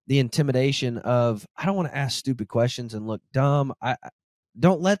the intimidation of, I don't want to ask stupid questions and look dumb. I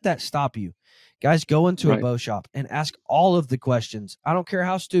don't let that stop you. Guys, go into a bow shop and ask all of the questions. I don't care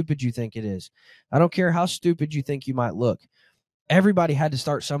how stupid you think it is. I don't care how stupid you think you might look. Everybody had to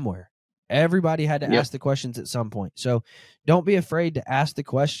start somewhere. Everybody had to ask the questions at some point. So don't be afraid to ask the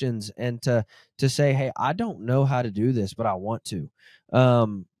questions and to say, hey, I don't know how to do this, but I want to.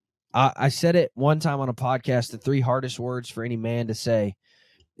 I said it one time on a podcast, the 3 hardest words for any man to say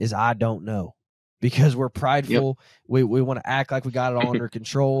is I don't know, because we're prideful. We want to act like we got it all under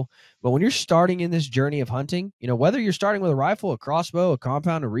control. But when you're starting in this journey of hunting, whether you're starting with a rifle, a crossbow, a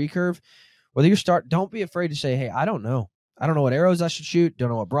compound, a recurve, don't be afraid to say, hey, I don't know. I don't know what arrows I should shoot. Don't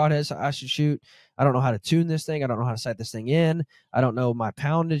know what broadheads I should shoot. I don't know how to tune this thing. I don't know how to sight this thing in. I don't know my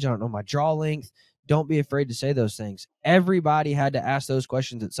poundage. I don't know my draw length. Don't be afraid to say those things. Everybody had to ask those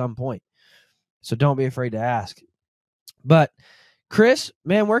questions at some point. So don't be afraid to ask. But Chris,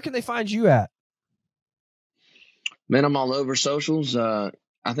 man, where can they find you at? Man, I'm all over socials. I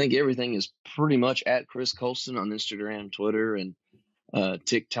think everything is pretty much at Chris Colston on Instagram, Twitter, and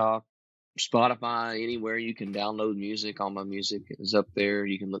TikTok, Spotify, anywhere you can download music. All my music is up there.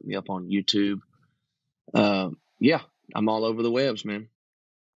 You can look me up on YouTube. I'm all over the webs, man.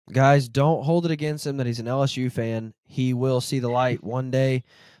 Guys, don't hold it against him that he's an LSU fan. He will see the light one day.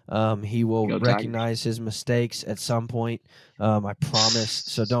 He will recognize his mistakes at some point. I promise.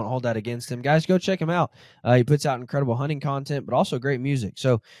 So don't hold that against him. Guys, go check him out. He puts out incredible hunting content, but also great music.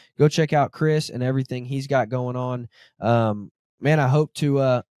 So go check out Chris and everything he's got going on. Man, I hope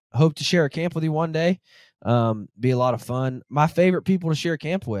to share a camp with you one day. Be a lot of fun. My favorite people to share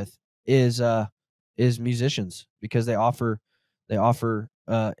camp with is musicians, because they offer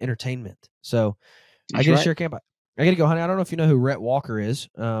entertainment. So I get to share camp. I got to go, honey. I don't know if you know who Rhett Walker is,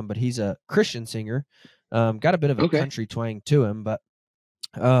 but he's a Christian singer. Got a bit of a country twang to him, but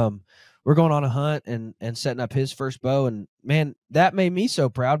we're going on a hunt and setting up his first bow. And man, that made me so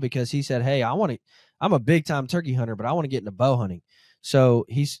proud, because he said, hey, I'm a big time turkey hunter, but I want to get into bow hunting. So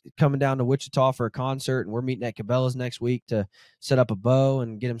he's coming down to Wichita for a concert, and we're meeting at Cabela's next week to set up a bow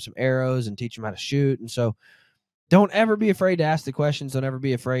and get him some arrows and teach him how to shoot. And so don't ever be afraid to ask the questions. Don't ever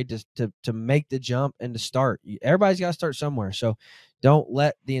be afraid to make the jump and to start. Everybody's got to start somewhere. So don't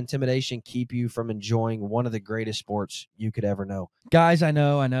let the intimidation keep you from enjoying one of the greatest sports you could ever know. Guys, I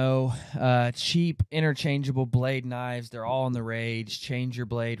know. Cheap, interchangeable blade knives, they're all in the rage. Change your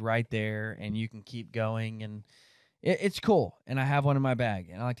blade right there, and you can keep going. And it's cool. And I have one in my bag,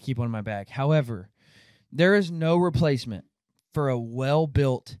 and I like to keep one in my bag. However, there is no replacement for a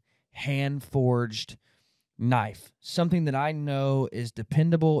well-built, hand-forged knife, something that I know is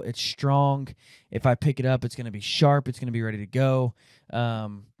dependable. It's strong. If I pick it up, it's going to be sharp. It's going to be ready to go.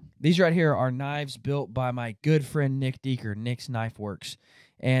 These right here are knives built by my good friend Nick Deeker, Nick's Knife Works.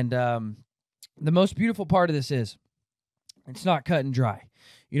 And the most beautiful part of this is it's not cut and dry.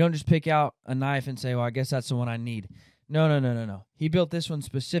 You don't just pick out a knife and say, well, I guess that's the one I need. No. He built this one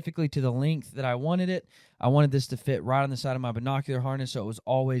specifically to the length that I wanted it. I wanted this to fit right on the side of my binocular harness, so it was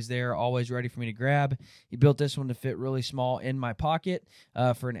always there, always ready for me to grab. He built this one to fit really small in my pocket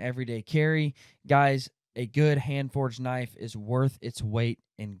for an everyday carry. Guys, a good hand-forged knife is worth its weight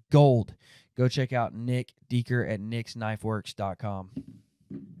in gold. Go check out Nick Deeker at nicksknifeworks.com.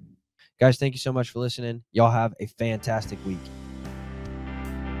 Guys, thank you so much for listening. Y'all have a fantastic week.